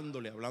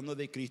 hablando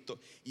de Cristo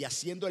y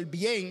haciendo el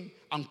bien,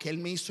 aunque Él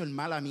me hizo el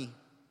mal a mí.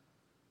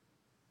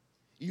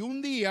 Y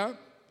un día,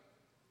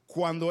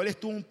 cuando él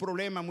estuvo en un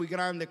problema muy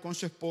grande con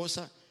su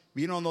esposa,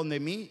 vino donde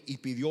mí y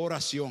pidió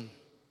oración.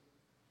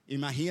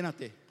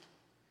 Imagínate,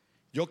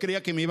 yo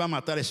creía que me iba a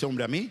matar ese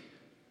hombre a mí.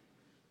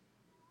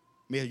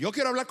 Me dijo: yo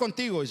quiero hablar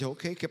contigo. Y dice: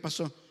 ok, ¿qué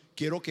pasó?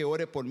 Quiero que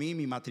ore por mí,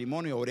 mi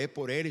matrimonio. Oré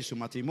por él y su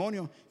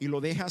matrimonio y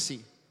lo deja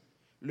así.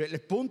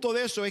 El punto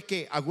de eso es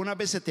que algunas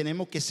veces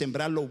tenemos que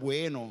sembrar lo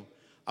bueno,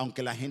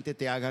 aunque la gente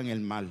te haga el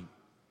mal.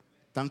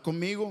 ¿Están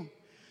conmigo?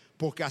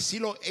 Porque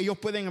así ellos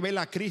pueden ver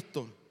a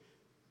Cristo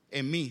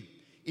en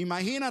mí.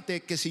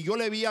 Imagínate que si yo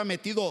le había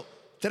metido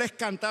 3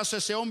 cantazos a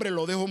ese hombre,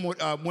 lo dejo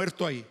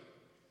muerto ahí.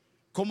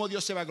 ¿Cómo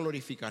Dios se va a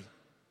glorificar?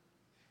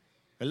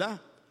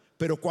 ¿Verdad?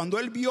 Pero cuando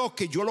él vio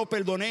que yo lo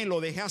perdoné y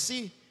lo dejé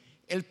así,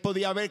 él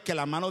podía ver que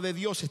la mano de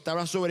Dios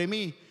estaba sobre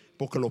mí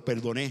porque lo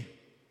perdoné.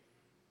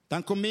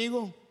 ¿Están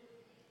conmigo?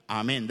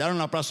 Amén. Dale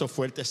un aplauso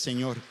fuerte,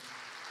 Señor.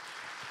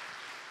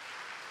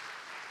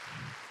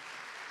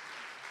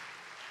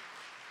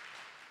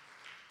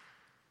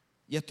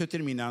 Ya estoy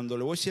terminando.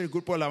 Le voy a decir al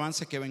grupo de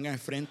alabanza que venga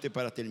enfrente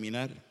para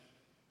terminar.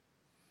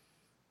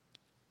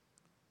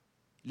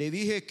 Le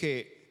dije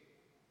que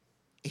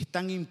es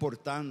tan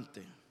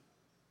importante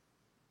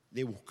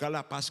de buscar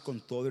la paz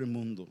con todo el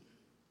mundo.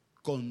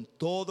 Con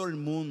todo el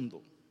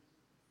mundo.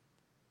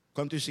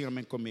 ¿Cuántos dicen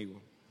amén conmigo?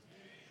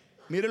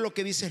 Mire lo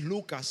que dice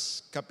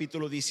Lucas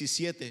capítulo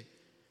 17,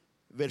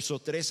 verso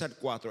 3 al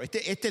 4.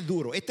 Este es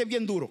duro, este es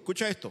bien duro.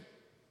 Escucha esto.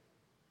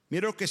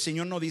 Mire lo que el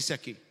Señor nos dice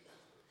aquí.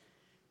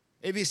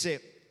 Él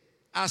dice: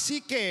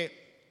 así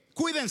que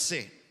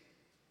cuídense.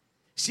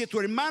 Si tu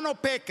hermano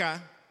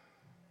peca,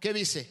 ¿qué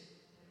dice?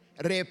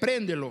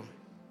 Repréndelo.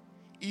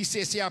 Y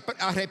si se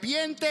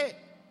arrepiente,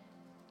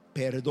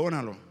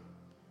 perdónalo.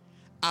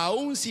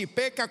 Aun si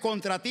peca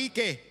contra ti,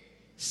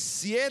 que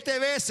 7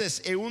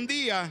 veces en un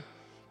día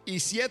y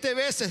 7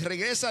 veces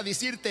regresa a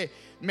decirte: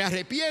 me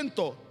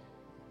arrepiento,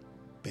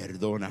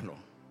 perdónalo.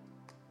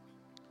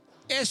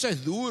 Eso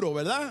es duro,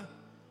 ¿verdad?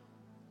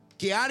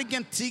 Que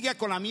alguien siga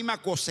con la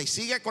misma cosa y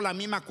siga con la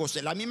misma cosa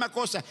y la misma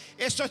cosa.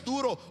 Eso es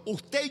duro.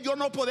 Usted y yo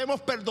no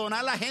podemos perdonar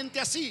a la gente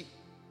así.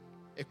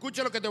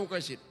 Escucha lo que tengo que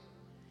decir.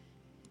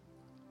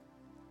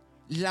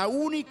 La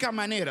única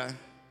manera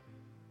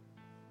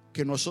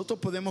que nosotros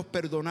podemos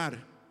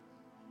perdonar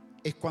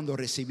es cuando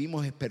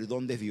recibimos el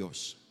perdón de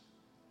Dios.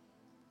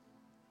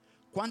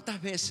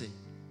 ¿Cuántas veces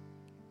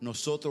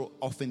nosotros hemos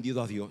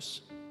ofendido a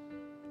Dios?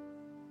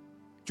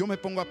 Yo me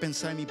pongo a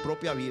pensar en mi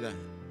propia vida.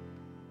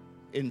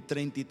 En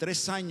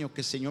 33 años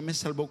que el Señor me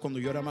salvó cuando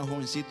yo era más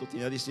jovencito,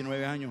 tenía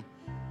 19 años.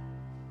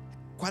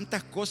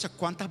 Cuántas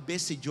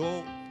veces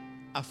yo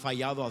he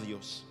fallado a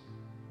Dios.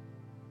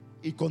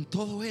 Y con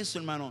todo eso,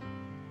 hermano,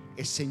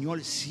 el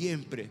Señor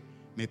siempre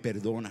me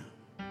perdona.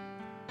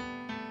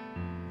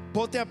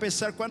 Ponte a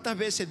pensar cuántas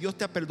veces Dios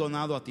te ha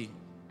perdonado a ti.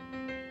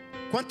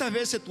 ¿Cuántas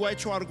veces tú has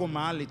hecho algo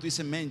mal y tú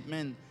dices: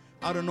 man,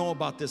 I don't know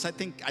about this. I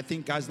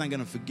think God's not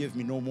going to forgive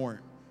me no more.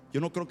 Yo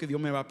no creo que Dios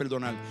me va a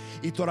perdonar.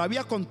 Y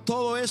todavía con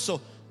todo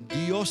eso,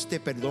 Dios te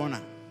perdona.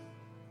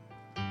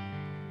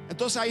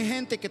 Entonces hay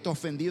gente que te ha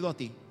ofendido a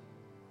ti.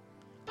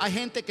 Hay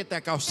gente que te ha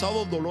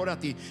causado dolor a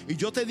ti. Y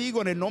yo te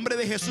digo en el nombre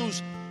de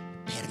Jesús: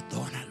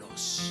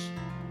 perdónalos.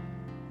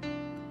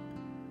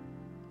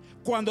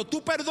 Cuando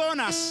tú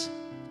perdonas,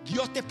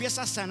 Dios te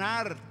empieza a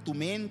sanar tu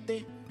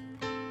mente,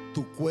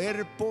 tu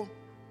cuerpo,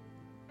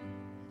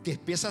 te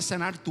empieza a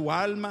sanar tu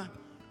alma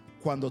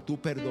cuando tú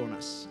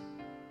perdonas.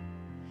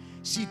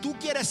 Si tú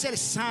quieres ser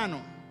sano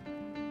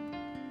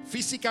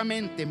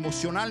físicamente,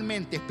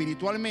 emocionalmente,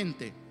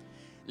 espiritualmente,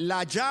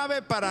 la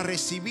llave para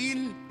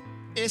recibir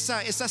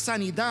esa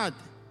sanidad,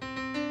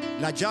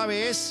 la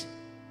llave es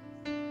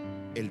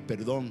el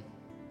perdón.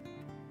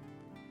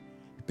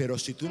 Pero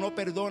si tú no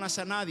perdonas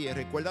a nadie,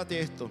 recuérdate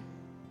esto,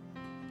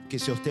 que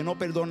si usted no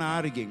perdona a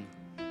alguien,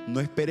 no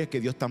espere que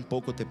Dios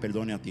tampoco te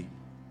perdone a ti.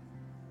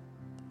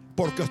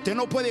 Porque usted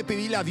no puede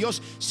pedirle a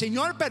Dios: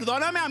 Señor,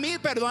 perdóname a mí,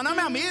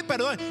 perdóname.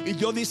 Y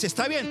Dios dice: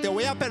 está bien, te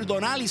voy a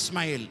perdonar,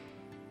 Ismael,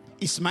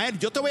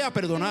 yo te voy a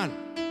perdonar,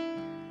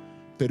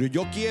 pero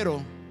yo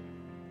quiero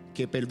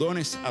que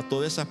perdones a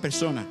todas esas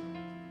personas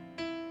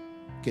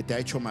que te ha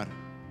hecho mal.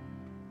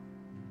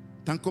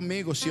 ¿Están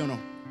conmigo, sí o no?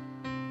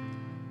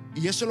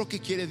 Y eso es lo que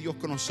quiere Dios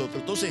con nosotros.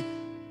 Entonces,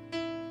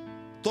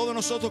 todos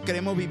nosotros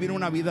queremos vivir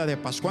una vida de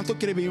paz. ¿Cuántos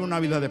quieren vivir una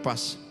vida de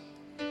paz?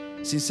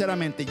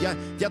 Sinceramente,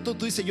 ya tú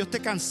dices: yo estoy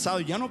cansado,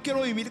 ya no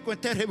quiero vivir con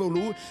este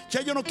revolú, ya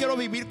yo no quiero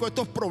vivir con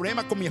estos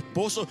problemas con mi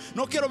esposo,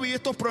 no quiero vivir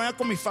estos problemas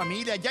con mi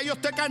familia, ya yo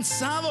estoy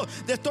cansado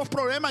de estos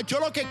problemas. Yo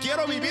lo que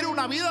quiero es vivir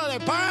una vida de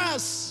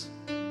paz.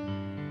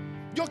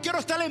 Yo quiero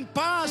estar en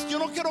paz, yo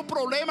no quiero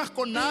problemas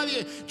con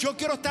nadie, yo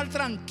quiero estar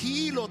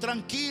tranquilo.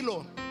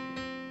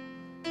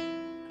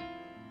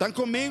 ¿Están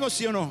conmigo,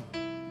 sí o no?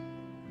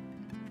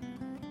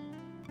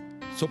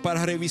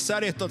 Para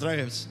revisar esto otra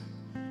vez,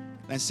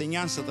 la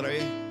enseñanza otra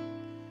vez,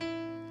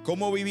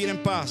 cómo vivir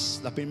en paz.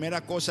 La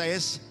primera cosa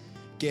es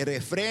que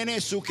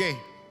refrene su ¿qué?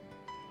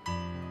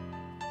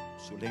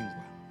 Su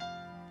lengua.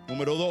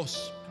 Número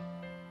 2,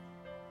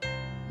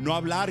 no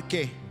hablar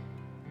 ¿qué?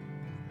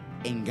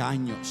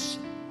 Engaños.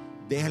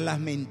 Deja las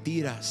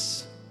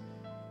mentiras,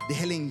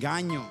 deja el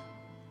engaño.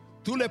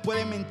 Tú le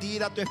puedes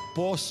mentir a tu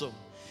esposo,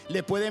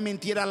 le puedes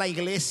mentir a la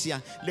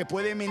iglesia, le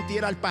puedes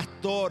mentir al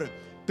pastor,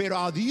 pero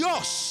a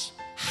Dios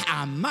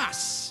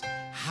jamás.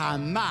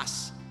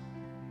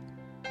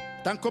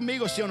 ¿Están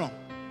conmigo, sí o no?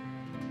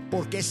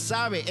 Porque Él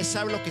sabe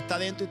lo que está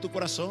dentro de tu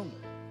corazón.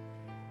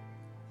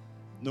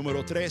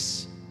 Número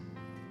 3,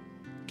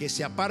 que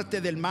se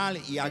aparte del mal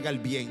y haga el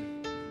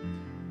bien.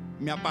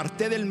 Me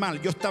aparté del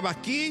mal. Yo estaba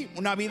aquí,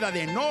 una vida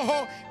de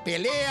enojo,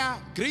 pelea,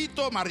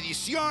 grito,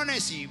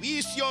 maldiciones y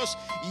vicios,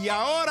 y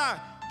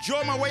ahora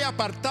yo me voy a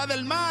apartar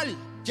del mal.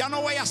 Ya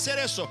no voy a hacer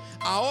eso.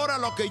 Ahora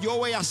lo que yo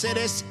voy a hacer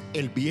es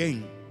el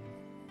bien.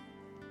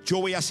 Yo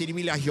voy a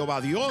servirle a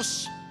Jehová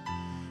Dios,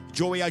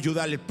 yo voy a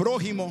ayudar al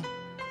prójimo,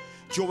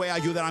 yo voy a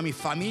ayudar a mi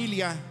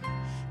familia,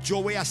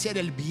 yo voy a hacer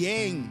el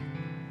bien.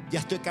 Ya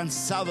estoy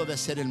cansado de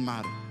hacer el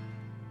mal.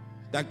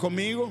 ¿Están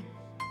conmigo?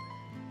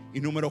 Y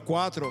número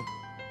 4,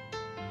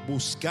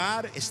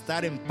 buscar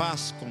estar en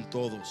paz con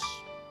todos.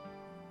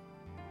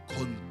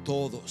 Con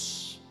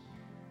todos.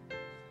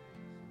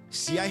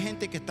 Si hay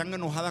gente que está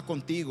enojada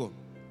contigo,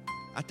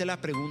 hazte la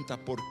pregunta: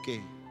 ¿por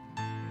qué?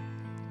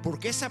 ¿Por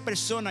qué esa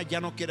persona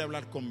ya no quiere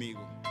hablar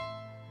conmigo?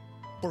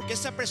 ¿Por qué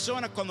esa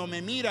persona cuando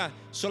me mira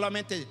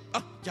solamente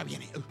ya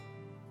viene?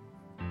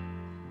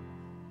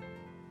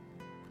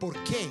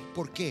 ¿Por qué?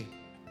 ¿Por qué?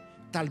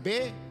 Tal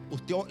vez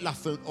usted le ha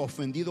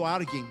ofendido a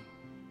alguien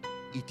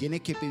y tiene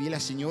que pedirle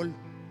al Señor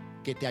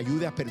que te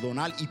ayude a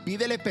perdonar, y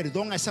pídele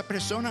perdón a esa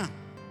persona.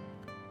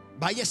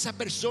 Vaya esa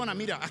persona,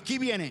 mira, aquí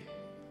viene.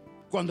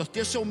 Cuando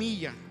usted se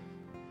humilla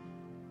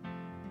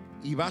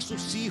y va a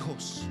sus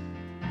hijos,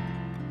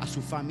 a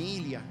su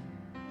familia,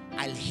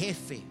 al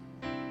jefe,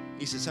 y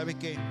dice: ¿sabe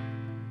qué?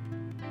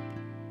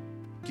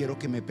 Quiero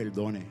que me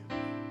perdone.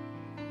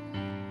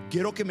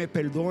 Quiero que me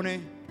perdone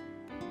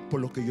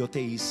por lo que yo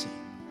te hice.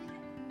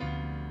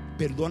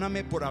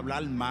 Perdóname por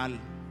hablar mal.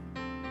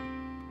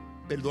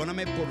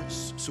 Perdóname por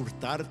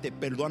insultarte.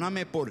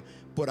 Perdóname por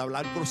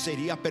hablar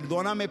grosería.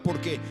 Perdóname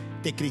porque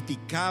te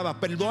criticaba.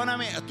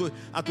 Perdóname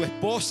a tu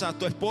esposa.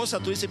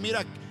 Tú dices: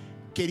 mira,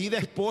 querida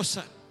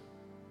esposa,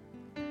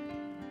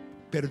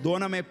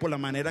 perdóname por la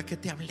manera que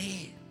te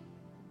hablé.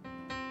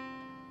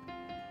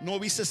 No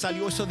hubiese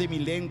salido eso de mi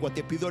lengua.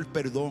 Te pido el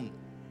perdón.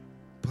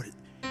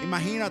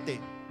 Imagínate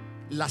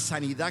la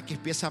sanidad que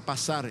empieza a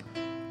pasar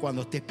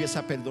cuando te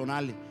empieza a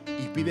perdonar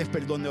y pides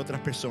perdón de otras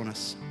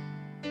personas.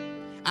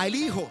 Al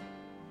hijo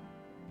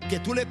que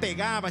tú le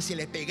pegabas y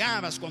le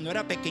pegabas cuando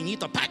era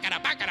pequeñito,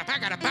 pácara,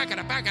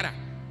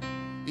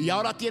 y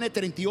ahora tiene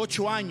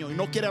 38 años y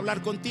no quiere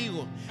hablar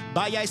contigo,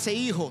 vaya a ese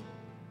hijo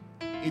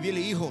y dile: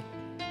 hijo,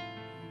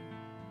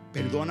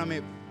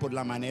 perdóname por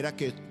la manera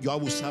que yo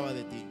abusaba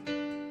de ti.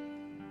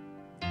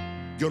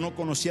 Yo no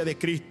conocía de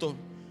Cristo,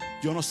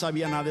 yo no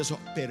sabía nada de eso,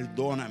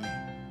 perdóname.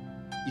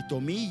 Y te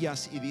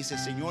humillas y dices: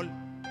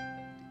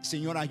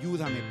 Señor,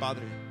 ayúdame,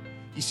 Padre.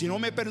 Y si no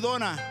me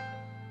perdona,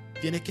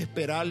 tienes que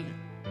esperar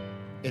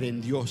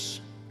en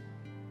Dios.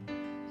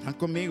 ¿Están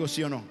conmigo,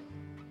 sí o no?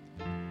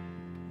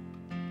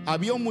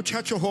 Había un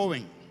muchacho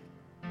joven,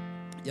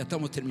 ya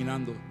estamos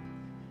terminando,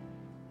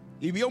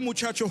 y vio un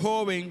muchacho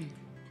joven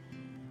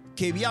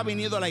que había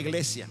venido a la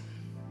iglesia.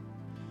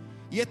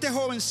 Y este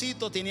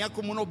jovencito tenía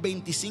como unos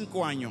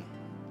 25 años.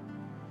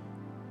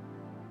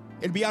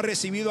 Él había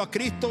recibido a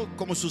Cristo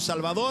como su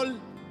Salvador,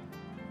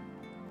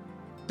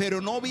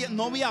 pero no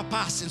había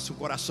paz en su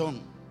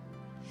corazón.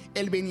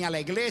 Él venía a la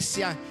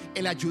iglesia,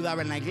 él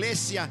ayudaba en la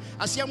iglesia,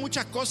 hacía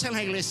muchas cosas en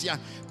la iglesia,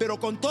 pero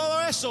con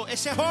todo eso,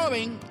 ese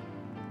joven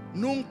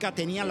nunca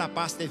tenía la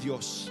paz de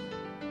Dios.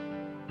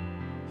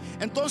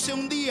 Entonces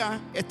un día,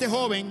 ese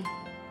joven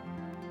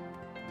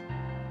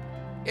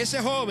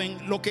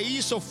lo que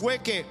hizo fue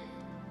que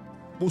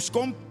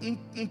buscó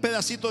un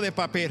pedacito de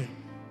papel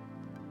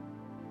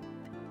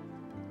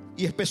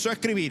y empezó a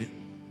escribir.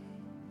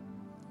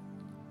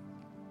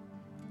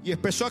 Y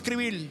empezó a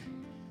escribir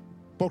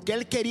porque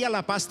él quería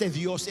la paz de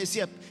Dios. Él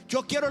decía: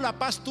 yo quiero la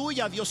paz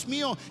tuya, Dios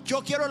mío,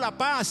 yo quiero la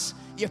paz.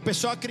 Y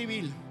empezó a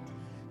escribir: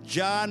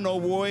 ya no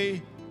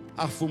voy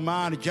a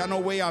fumar, ya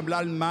no voy a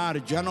hablar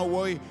mal, ya no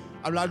voy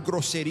a hablar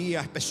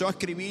grosería. Empezó a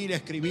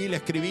escribir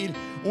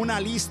una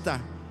lista.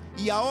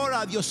 Y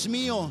ahora, Dios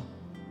mío,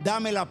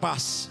 dame la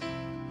paz.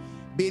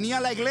 Venía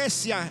a la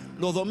iglesia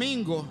los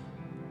domingos,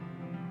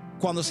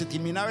 cuando se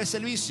terminaba el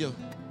servicio,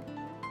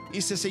 y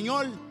dice: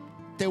 Señor,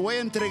 te voy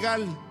a entregar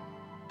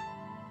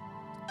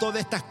todas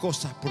estas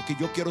cosas porque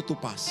yo quiero tu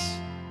paz.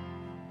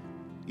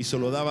 Y se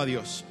lo daba a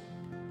Dios.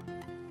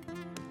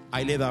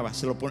 Ahí le daba,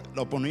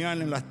 lo ponía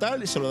en el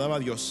altar y se lo daba a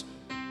Dios.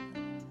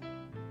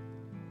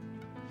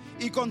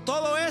 Y con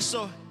todo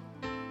eso,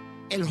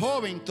 el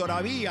joven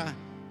todavía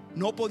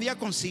no podía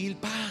conseguir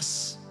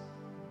paz.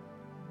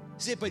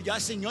 Dice: pues ya,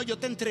 Señor, yo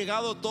te he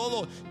entregado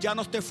todo. Ya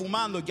no estoy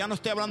fumando, ya no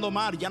estoy hablando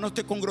mal, ya no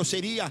estoy con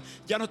grosería,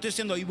 ya no estoy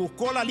haciendo. Y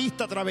buscó la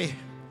lista otra vez.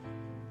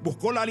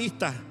 Buscó la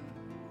lista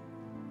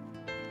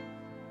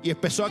y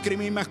empezó a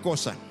escribir más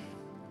cosas.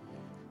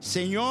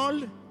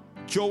 Señor,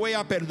 yo voy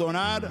a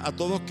perdonar a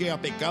todos que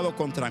han pecado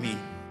contra mí.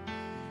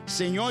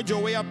 Señor,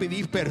 yo voy a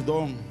pedir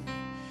perdón.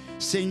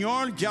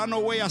 Señor, ya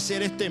no voy a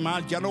hacer este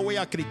mal, ya no voy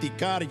a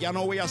criticar, ya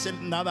no voy a hacer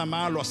nada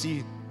malo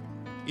así.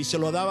 Y se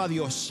lo daba a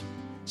Dios.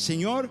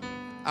 Señor,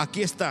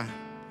 aquí está.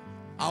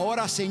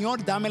 Ahora,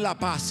 Señor, dame la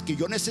paz, que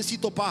yo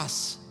necesito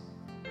paz.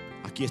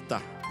 Aquí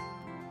está.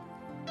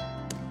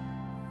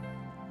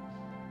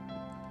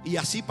 Y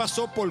así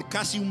pasó por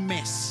casi un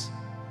mes.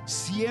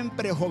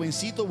 Siempre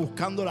jovencito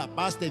buscando la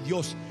paz de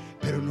Dios,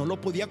 pero no lo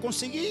podía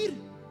conseguir.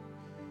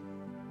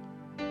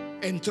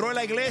 Entró a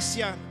la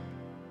iglesia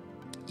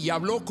y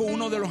habló con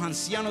uno de los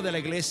ancianos de la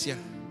iglesia.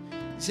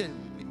 Dice: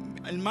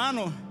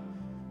 hermano,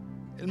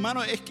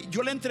 es que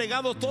yo le he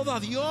entregado todo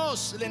a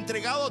Dios. Le he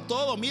entregado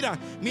todo. Mira,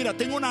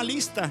 tengo una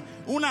lista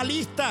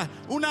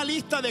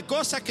de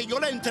cosas que yo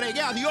le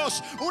entregué a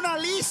Dios. Una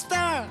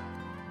lista.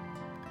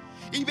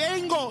 Y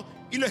vengo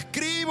y lo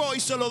escribo y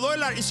se lo doy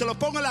y se lo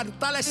pongo al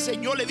altar al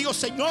Señor. Le digo: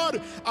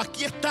 Señor,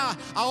 aquí está.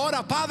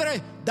 Ahora,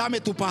 Padre,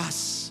 dame tu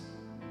paz.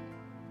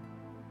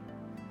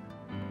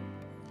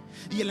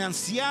 Y el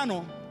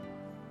anciano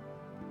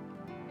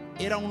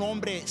era un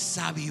hombre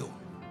sabio,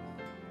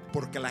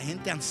 porque la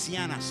gente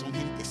anciana son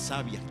gente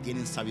sabia,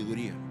 tienen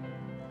sabiduría.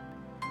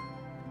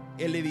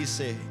 Él le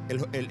dice,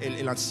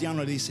 el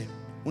anciano le dice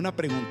una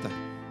pregunta.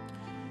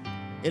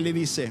 Él le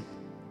dice: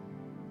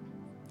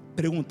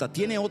 pregunta,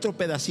 ¿tiene otro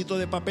pedacito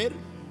de papel?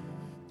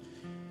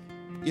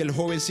 Y el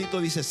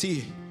jovencito dice: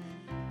 sí,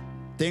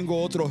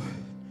 tengo otro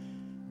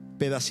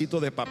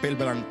pedacito de papel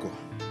blanco.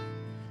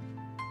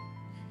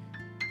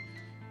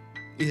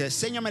 Y dice: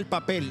 enséñame el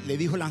papel. Le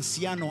dijo el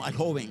anciano al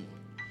joven: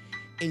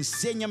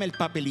 enséñame el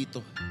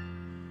papelito.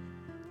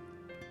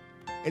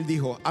 Él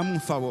dijo: hazme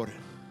un favor,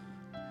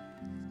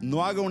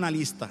 no haga una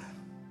lista,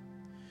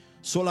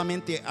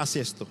 solamente haz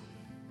esto.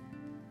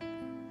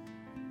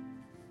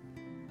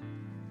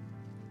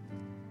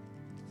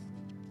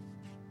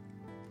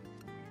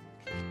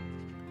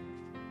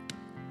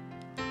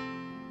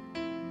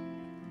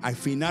 Al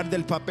final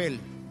del papel,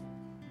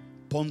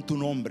 pon tu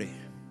nombre,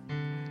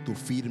 tu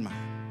firma,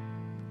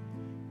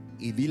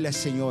 y dile al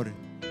Señor: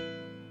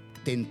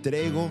 te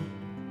entrego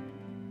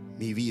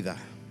mi vida.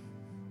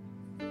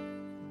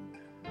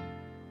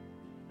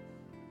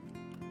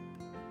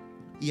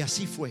 Y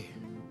así fue.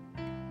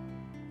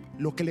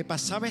 Lo que le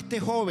pasaba a este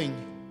joven,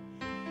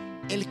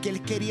 que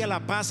él quería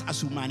la paz a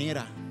su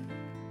manera.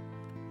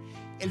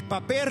 El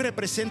papel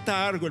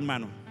representa algo,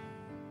 hermano.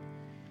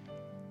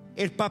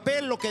 El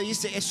papel lo que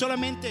dice es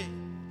solamente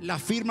la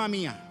firma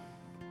mía.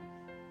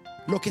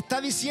 Lo que está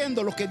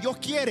diciendo, lo que Dios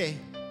quiere,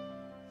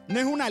 no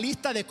es una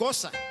lista de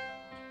cosas.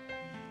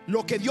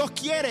 Lo que Dios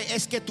quiere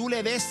es que tú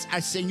le des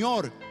al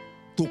Señor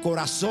tu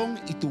corazón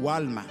y tu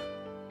alma.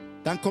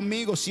 ¿Están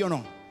conmigo, sí o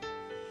no?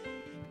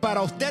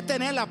 Para usted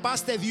tener la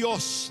paz de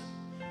Dios,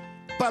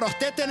 para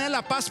usted tener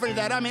la paz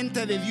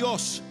verdaderamente de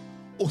Dios,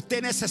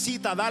 usted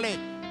necesita darle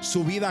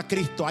su vida a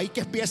Cristo. Ahí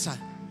que empieza.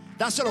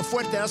 Dáselo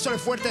fuerte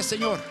al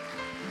Señor.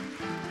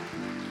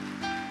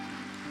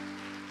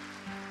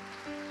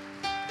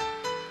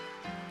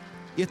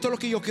 Y esto es lo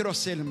que yo quiero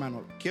hacer,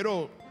 hermano.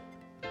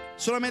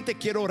 Solamente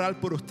quiero orar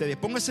por ustedes.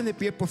 Pónganse de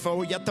pie, por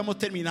favor. Ya estamos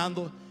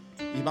terminando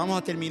y vamos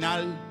a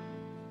terminar.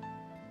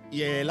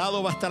 Y el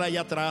helado va a estar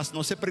allá atrás.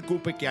 No se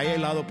preocupe, que hay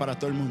helado para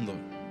todo el mundo.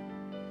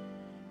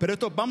 Pero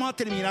vamos a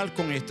terminar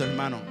con esto,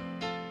 hermano.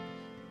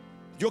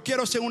 Yo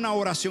quiero hacer una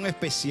oración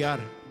especial.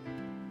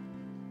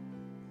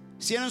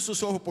 Cierren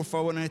sus ojos, por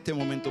favor, en este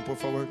momento, por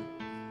favor.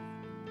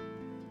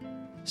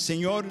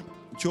 Señor,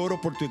 yo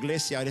oro por tu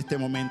iglesia en este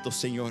momento,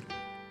 Señor.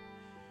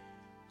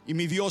 Y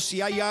mi Dios,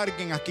 si hay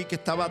alguien aquí que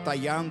está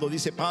batallando,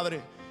 dice: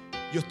 Padre,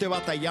 yo estoy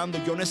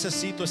batallando, yo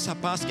necesito esa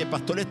paz, que el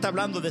pastor está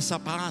hablando de esa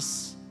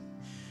paz.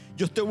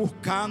 Yo estoy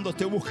buscando,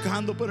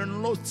 pero no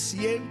lo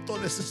siento.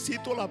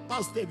 Necesito la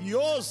paz de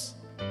Dios,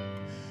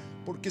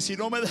 porque si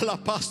no me da la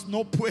paz,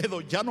 no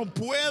puedo, ya no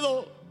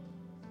puedo.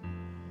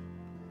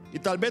 Y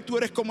tal vez tú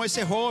eres como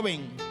ese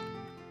joven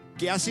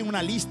que hace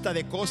una lista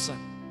de cosas,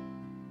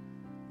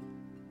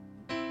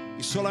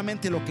 y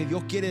solamente lo que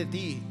Dios quiere de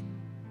ti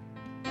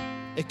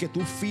es que tú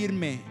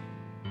firme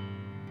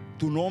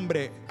tu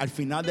nombre al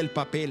final del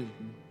papel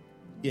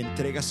y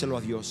entrégaselo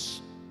a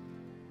Dios.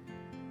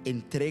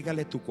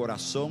 Entrégale tu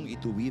corazón y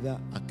tu vida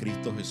a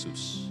Cristo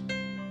Jesús.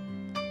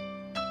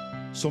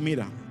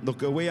 Mira, lo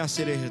que voy a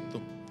hacer es esto.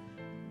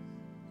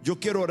 Yo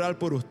quiero orar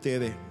por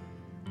ustedes.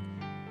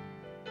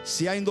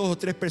 Si hay 2 o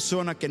 3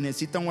 personas que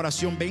necesitan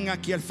oración, ven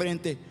aquí al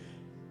frente.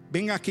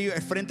 Ven aquí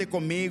al frente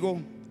conmigo.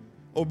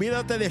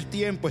 Olvídate del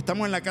tiempo,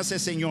 estamos en la casa del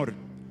Señor.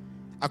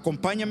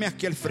 Acompáñame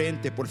aquí al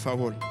frente, por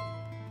favor.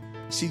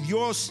 Si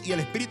Dios y el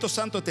Espíritu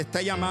Santo te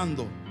está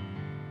llamando,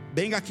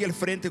 venga aquí al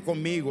frente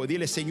conmigo.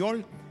 Dile: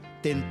 Señor,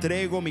 te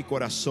entrego mi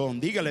corazón.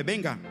 Dígale: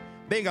 venga,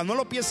 no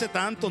lo piense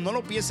tanto,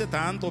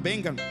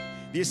 vengan.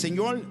 Dile: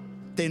 Señor,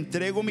 te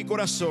entrego mi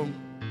corazón,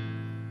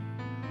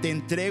 te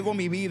entrego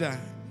mi vida.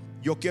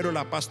 Yo quiero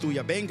la paz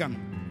tuya. Vengan.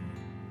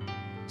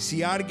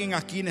 Si alguien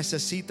aquí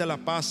necesita la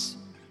paz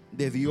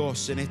de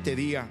Dios en este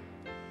día,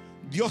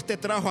 Dios te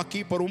trajo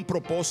aquí por un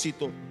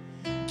propósito.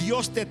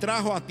 Dios te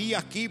trajo a ti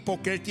aquí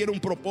porque Él tiene un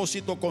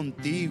propósito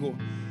contigo.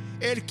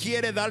 Él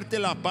quiere darte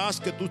la paz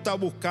que tú estás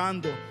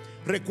buscando.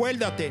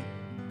 Recuérdate,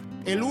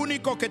 el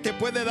único que te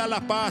puede dar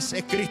la paz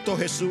es Cristo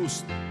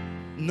Jesús.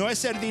 No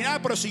es el dinero.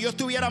 Pero si yo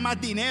tuviera más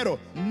dinero,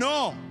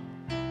 no.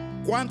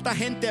 ¿Cuánta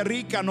gente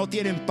rica no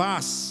tiene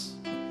paz?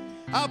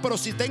 Pero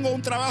si tengo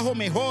un trabajo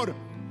mejor.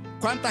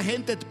 ¿Cuánta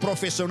gente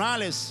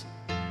profesionales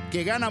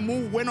que ganan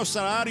muy buenos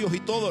salarios y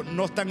todo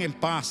no están en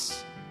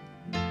paz?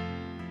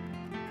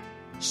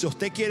 Si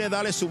usted quiere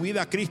darle su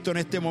vida a Cristo en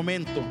este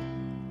momento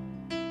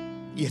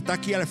y está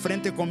aquí al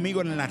frente conmigo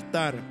en el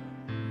altar,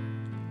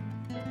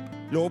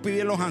 le voy a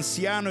pedir a los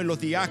ancianos y los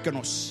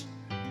diáconos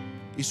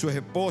y su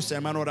esposa,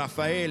 hermano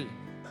Rafael,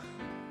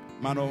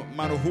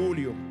 hermano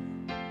Julio,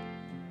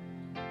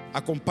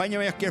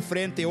 acompáñame aquí al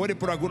frente, ore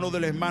por algunos de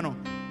los hermanos.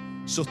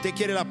 Si usted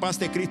quiere la paz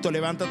de Cristo,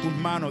 levanta tus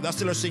manos,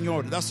 dáselo al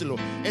Señor, dáselo.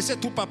 Ese es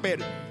tu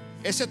papel,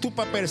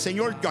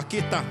 Señor, yo aquí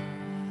está.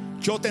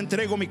 Yo te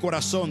entrego mi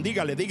corazón.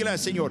 Dígale al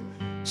Señor: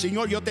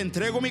 Señor, yo te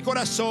entrego mi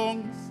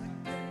corazón,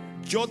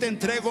 yo te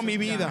entrego mi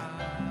vida,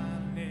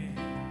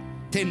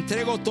 te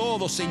entrego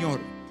todo,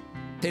 Señor,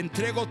 te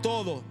entrego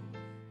todo.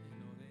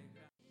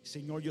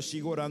 Señor, yo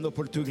sigo orando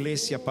por tu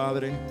iglesia,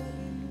 Padre.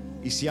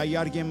 Y si hay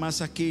alguien más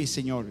aquí,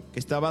 Señor, que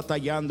está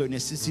batallando y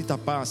necesita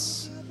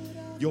paz,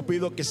 yo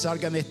pido que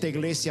salgan de esta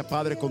iglesia,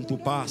 Padre, con tu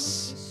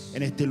paz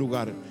en este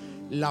lugar.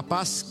 La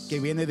paz que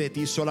viene de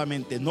ti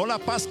solamente, no la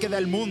paz que da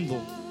el mundo,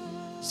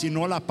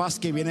 sino la paz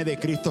que viene de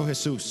Cristo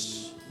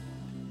Jesús.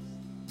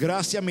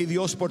 Gracias, mi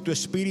Dios, por tu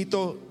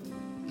Espíritu.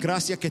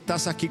 Gracias que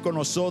estás aquí con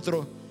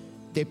nosotros.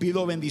 Te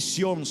pido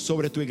bendición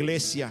sobre tu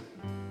iglesia,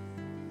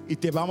 y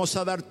te vamos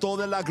a dar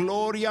toda la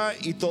gloria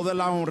y toda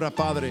la honra,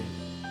 Padre,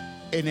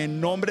 en el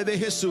nombre de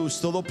Jesús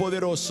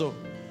Todopoderoso.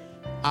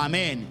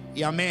 Amén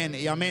y amén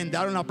y amén.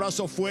 Dar un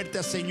aplauso fuerte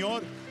al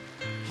Señor.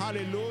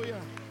 Aleluya.